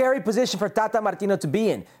 what a scary position for Tata Martino to be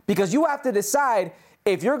in. Because you have to decide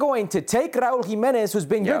if you're going to take Raúl Jiménez, who's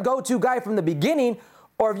been your go-to guy from the beginning,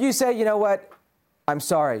 or if you say, you know what, I'm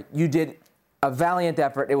sorry, you did a valiant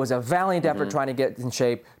effort. It was a valiant effort trying to get in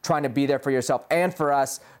shape, trying to be there for yourself and for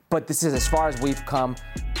us, but this is as far as we've come,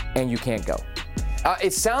 and you can't go.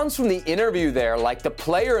 It sounds from the interview there like the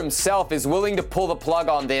player himself is willing to pull the plug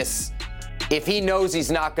on this if he knows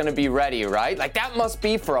he's not going to be ready, right? Like that must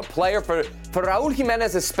be for a player, for Raúl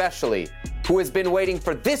Jiménez especially, who has been waiting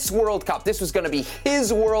for this World Cup. This was going to be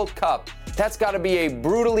his World Cup. That's got to be a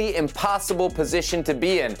brutally impossible position to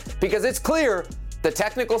be in, because it's clear the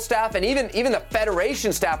technical staff and even the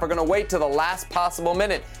federation staff are going to wait to the last possible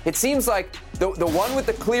minute. It seems like the one with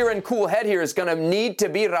the clear and cool head here is going to need to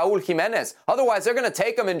be Raúl Jiménez. Otherwise, they're going to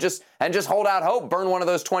take him and just hold out hope, burn one of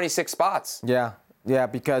those 26 spots. Yeah,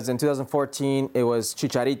 because in 2014, it was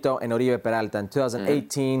Chicharito and Oribe Peralta. In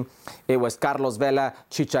 2018, it was Carlos Vela,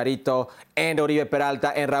 Chicharito, and Oribe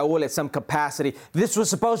Peralta, and Raúl at some capacity. This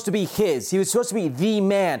was supposed to be his. He was supposed to be the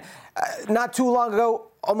man. Not too long ago,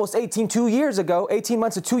 almost 18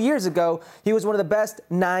 months to 2 years ago, he was one of the best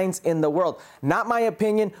nines in the world. Not my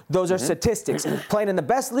opinion. Those are statistics. Playing in the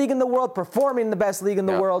best league in the world, performing in the best league in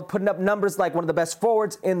the world, putting up numbers like one of the best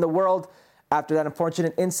forwards in the world. After that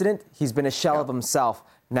unfortunate incident, he's been a shell of himself.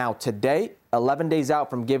 Now, today, 11 days out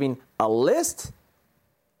from giving a list,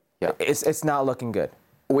 it's not looking good.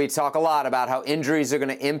 We talk a lot about how injuries are going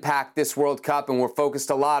to impact this World Cup, and we're focused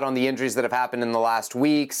a lot on the injuries that have happened in the last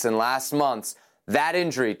weeks and last months. That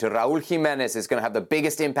injury to Raúl Jiménez is going to have the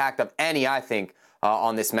biggest impact of any, I think,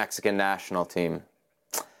 on this Mexican national team.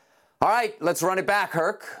 All right, let's run it back,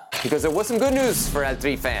 Herc, because there was some good news for El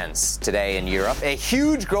Tri fans today in Europe. A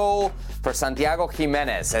huge goal for Santiago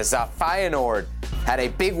Jiménez as Feyenoord had a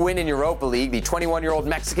big win in Europa League. The 21-year-old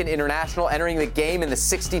Mexican international entering the game in the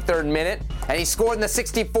 63rd minute, and he scored in the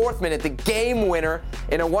 64th minute, the game winner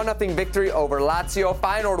in a 1-0 victory over Lazio.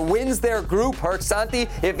 Feyenoord wins their group. Herc, Santi,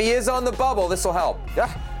 if he is on the bubble, this will help.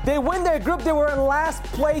 They win their group. They were in last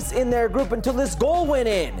place in their group until this goal went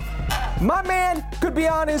in. My man could be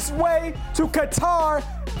on his way to Qatar,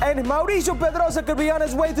 and Mauricio Pedrosa could be on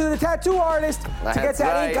his way to the tattoo artist to get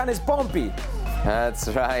that ink on his pompi. That's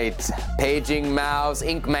right. Paging Mao's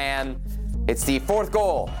ink man. It's the 4th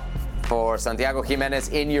goal for Santiago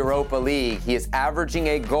Jiménez in Europa League. He is averaging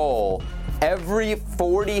a goal every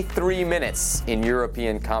 43 minutes in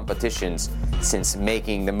European competitions since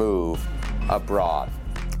making the move abroad.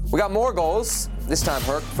 We got more goals, this time,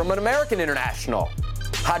 Herc, from an American international.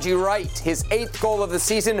 Haji Wright, his 8th goal of the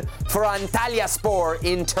season for Antalyaspor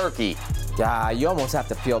in Turkey. Yeah, you almost have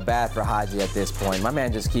to feel bad for Haji at this point. My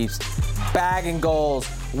man just keeps bagging goals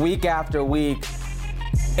week after week.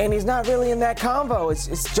 And he's not really in that combo.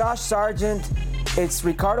 It's Josh Sargent, it's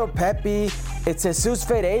Ricardo Pepi, it's Jesus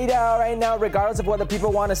Ferreira right now, regardless of whether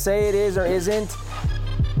people want to say it is or isn't.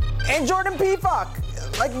 And Jordan Pifak.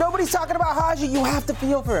 Like, nobody's talking about Haji. You have to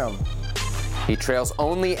feel for him. He trails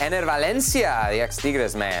only Ener Valencia, the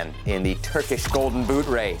ex-Tigres man, in the Turkish Golden Boot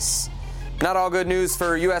race. Not all good news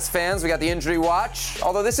for U.S. fans. We got the injury watch.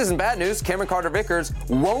 Although this isn't bad news, Cameron Carter-Vickers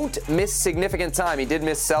won't miss significant time. He did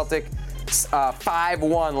miss Celtic.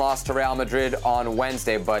 5-1 loss to Real Madrid on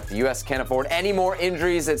Wednesday, but the U.S. can't afford any more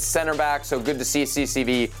injuries at center back, so good to see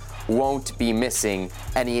CCV won't be missing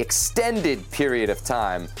any extended period of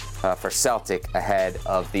time for Celtic ahead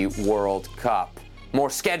of the World Cup.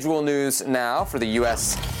 More schedule news now for the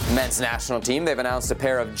U.S. men's national team. They've announced a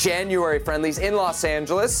pair of January friendlies in Los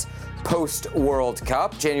Angeles post-World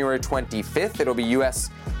Cup. January 25th, it'll be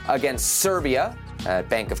U.S. against Serbia at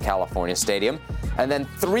Bank of California Stadium. And then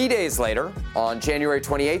 3 days later, on January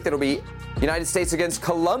 28th, it'll be United States against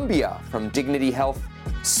Colombia from Dignity Health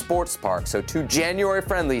Sports Park. So 2 January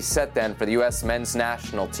friendlies set then for the U.S. men's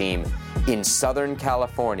national team in Southern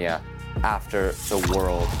California after the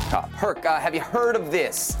World Cup. Herc, have you heard of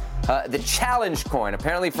this? The challenge coin.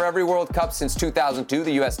 Apparently for every World Cup since 2002,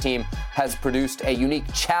 the U.S. team has produced a unique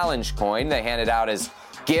challenge coin. They hand it out as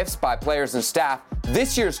gifts by players and staff.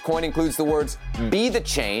 This year's coin includes the words "Be the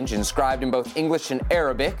Change" inscribed in both English and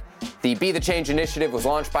Arabic. The Be the Change initiative was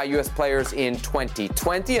launched by U.S. players in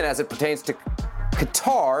 2020, and as it pertains to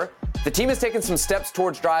Qatar, the team has taken some steps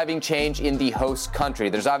towards driving change in the host country.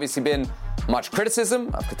 There's obviously been much criticism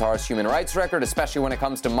of Qatar's human rights record, especially when it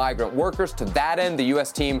comes to migrant workers. To that end, the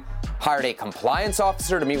U.S. team hired a compliance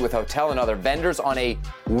officer to meet with hotel and other vendors on a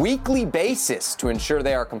weekly basis to ensure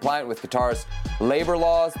they are compliant with Qatar's labor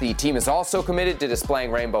laws. The team is also committed to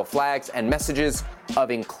displaying rainbow flags and messages of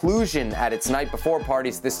inclusion at its night before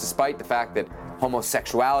parties, this despite the fact that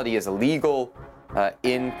homosexuality is illegal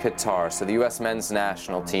in Qatar. So the U.S. men's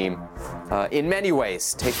national team, in many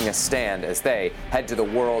ways, taking a stand as they head to the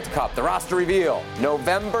World Cup. The roster reveal,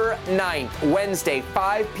 November 9th, Wednesday,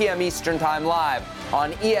 5 p.m. Eastern Time, live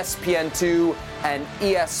on ESPN2 and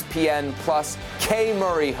ESPN Plus. Kay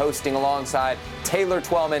Murray hosting alongside Taylor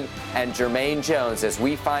Twellman and Jermaine Jones as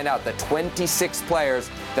we find out the 26 players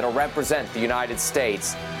that'll represent the United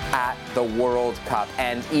States at the World Cup.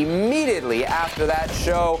 And immediately after that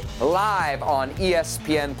show, live on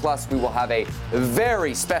ESPN Plus, we will have a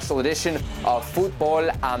very special edition of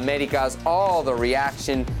Futbol Americas, all the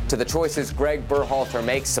reaction to the choices Greg Berhalter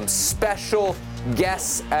makes, some special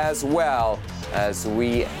guests as well as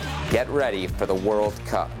we get ready for the World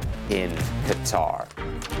Cup in Qatar.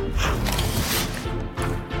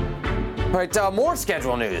 All right, more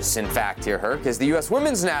schedule news, in fact, here, Herc, as the U.S.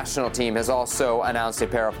 women's national team has also announced a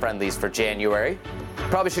pair of friendlies for January.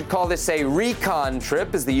 Probably should call this a recon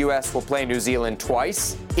trip, as the U.S. will play New Zealand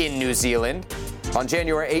twice in New Zealand. On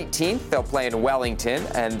January 18th, they'll play in Wellington,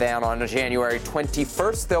 and then on January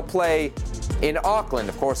 21st, they'll play in Auckland.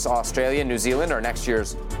 Of course, Australia and New Zealand are next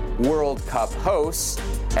year's World Cup hosts,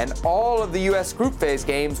 and all of the U.S. group phase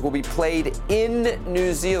games will be played in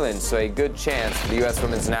New Zealand, so a good chance for the U.S.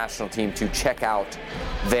 women's national team to check out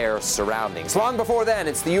their surroundings. Long before then,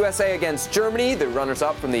 it's the USA against Germany, the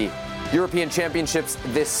runners-up from the European Championships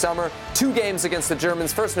this summer. 2 games against the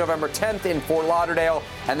Germans, first November 10th in Fort Lauderdale,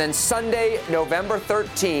 and then Sunday, November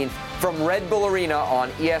 13th from Red Bull Arena on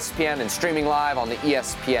ESPN and streaming live on the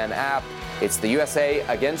ESPN app. It's the USA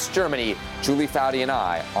against Germany. Julie Foudy and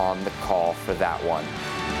I on the call for that one.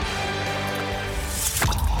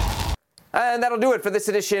 And that'll do it for this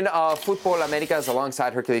edition of Futbol Americas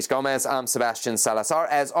alongside Hercules Gomez. I'm Sebastian Salazar.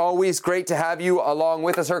 As always, great to have you along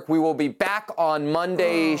with us, Herc. We will be back on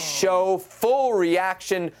Monday's show. Full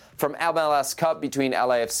reaction from MLS Cup between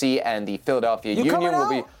LAFC and the Philadelphia Union. Will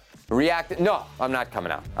be reacting. No, I'm not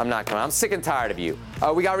coming out. I'm sick and tired of you.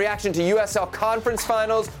 We got reaction to USL Conference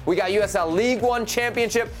Finals. We got USL League One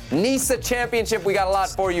Championship, NISA Championship. We got a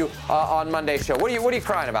lot for you on Monday's show. What are you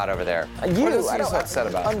crying about over there? What are you upset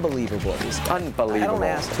about? Unbelievable. Unbelievable. I don't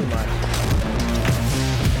ask too much.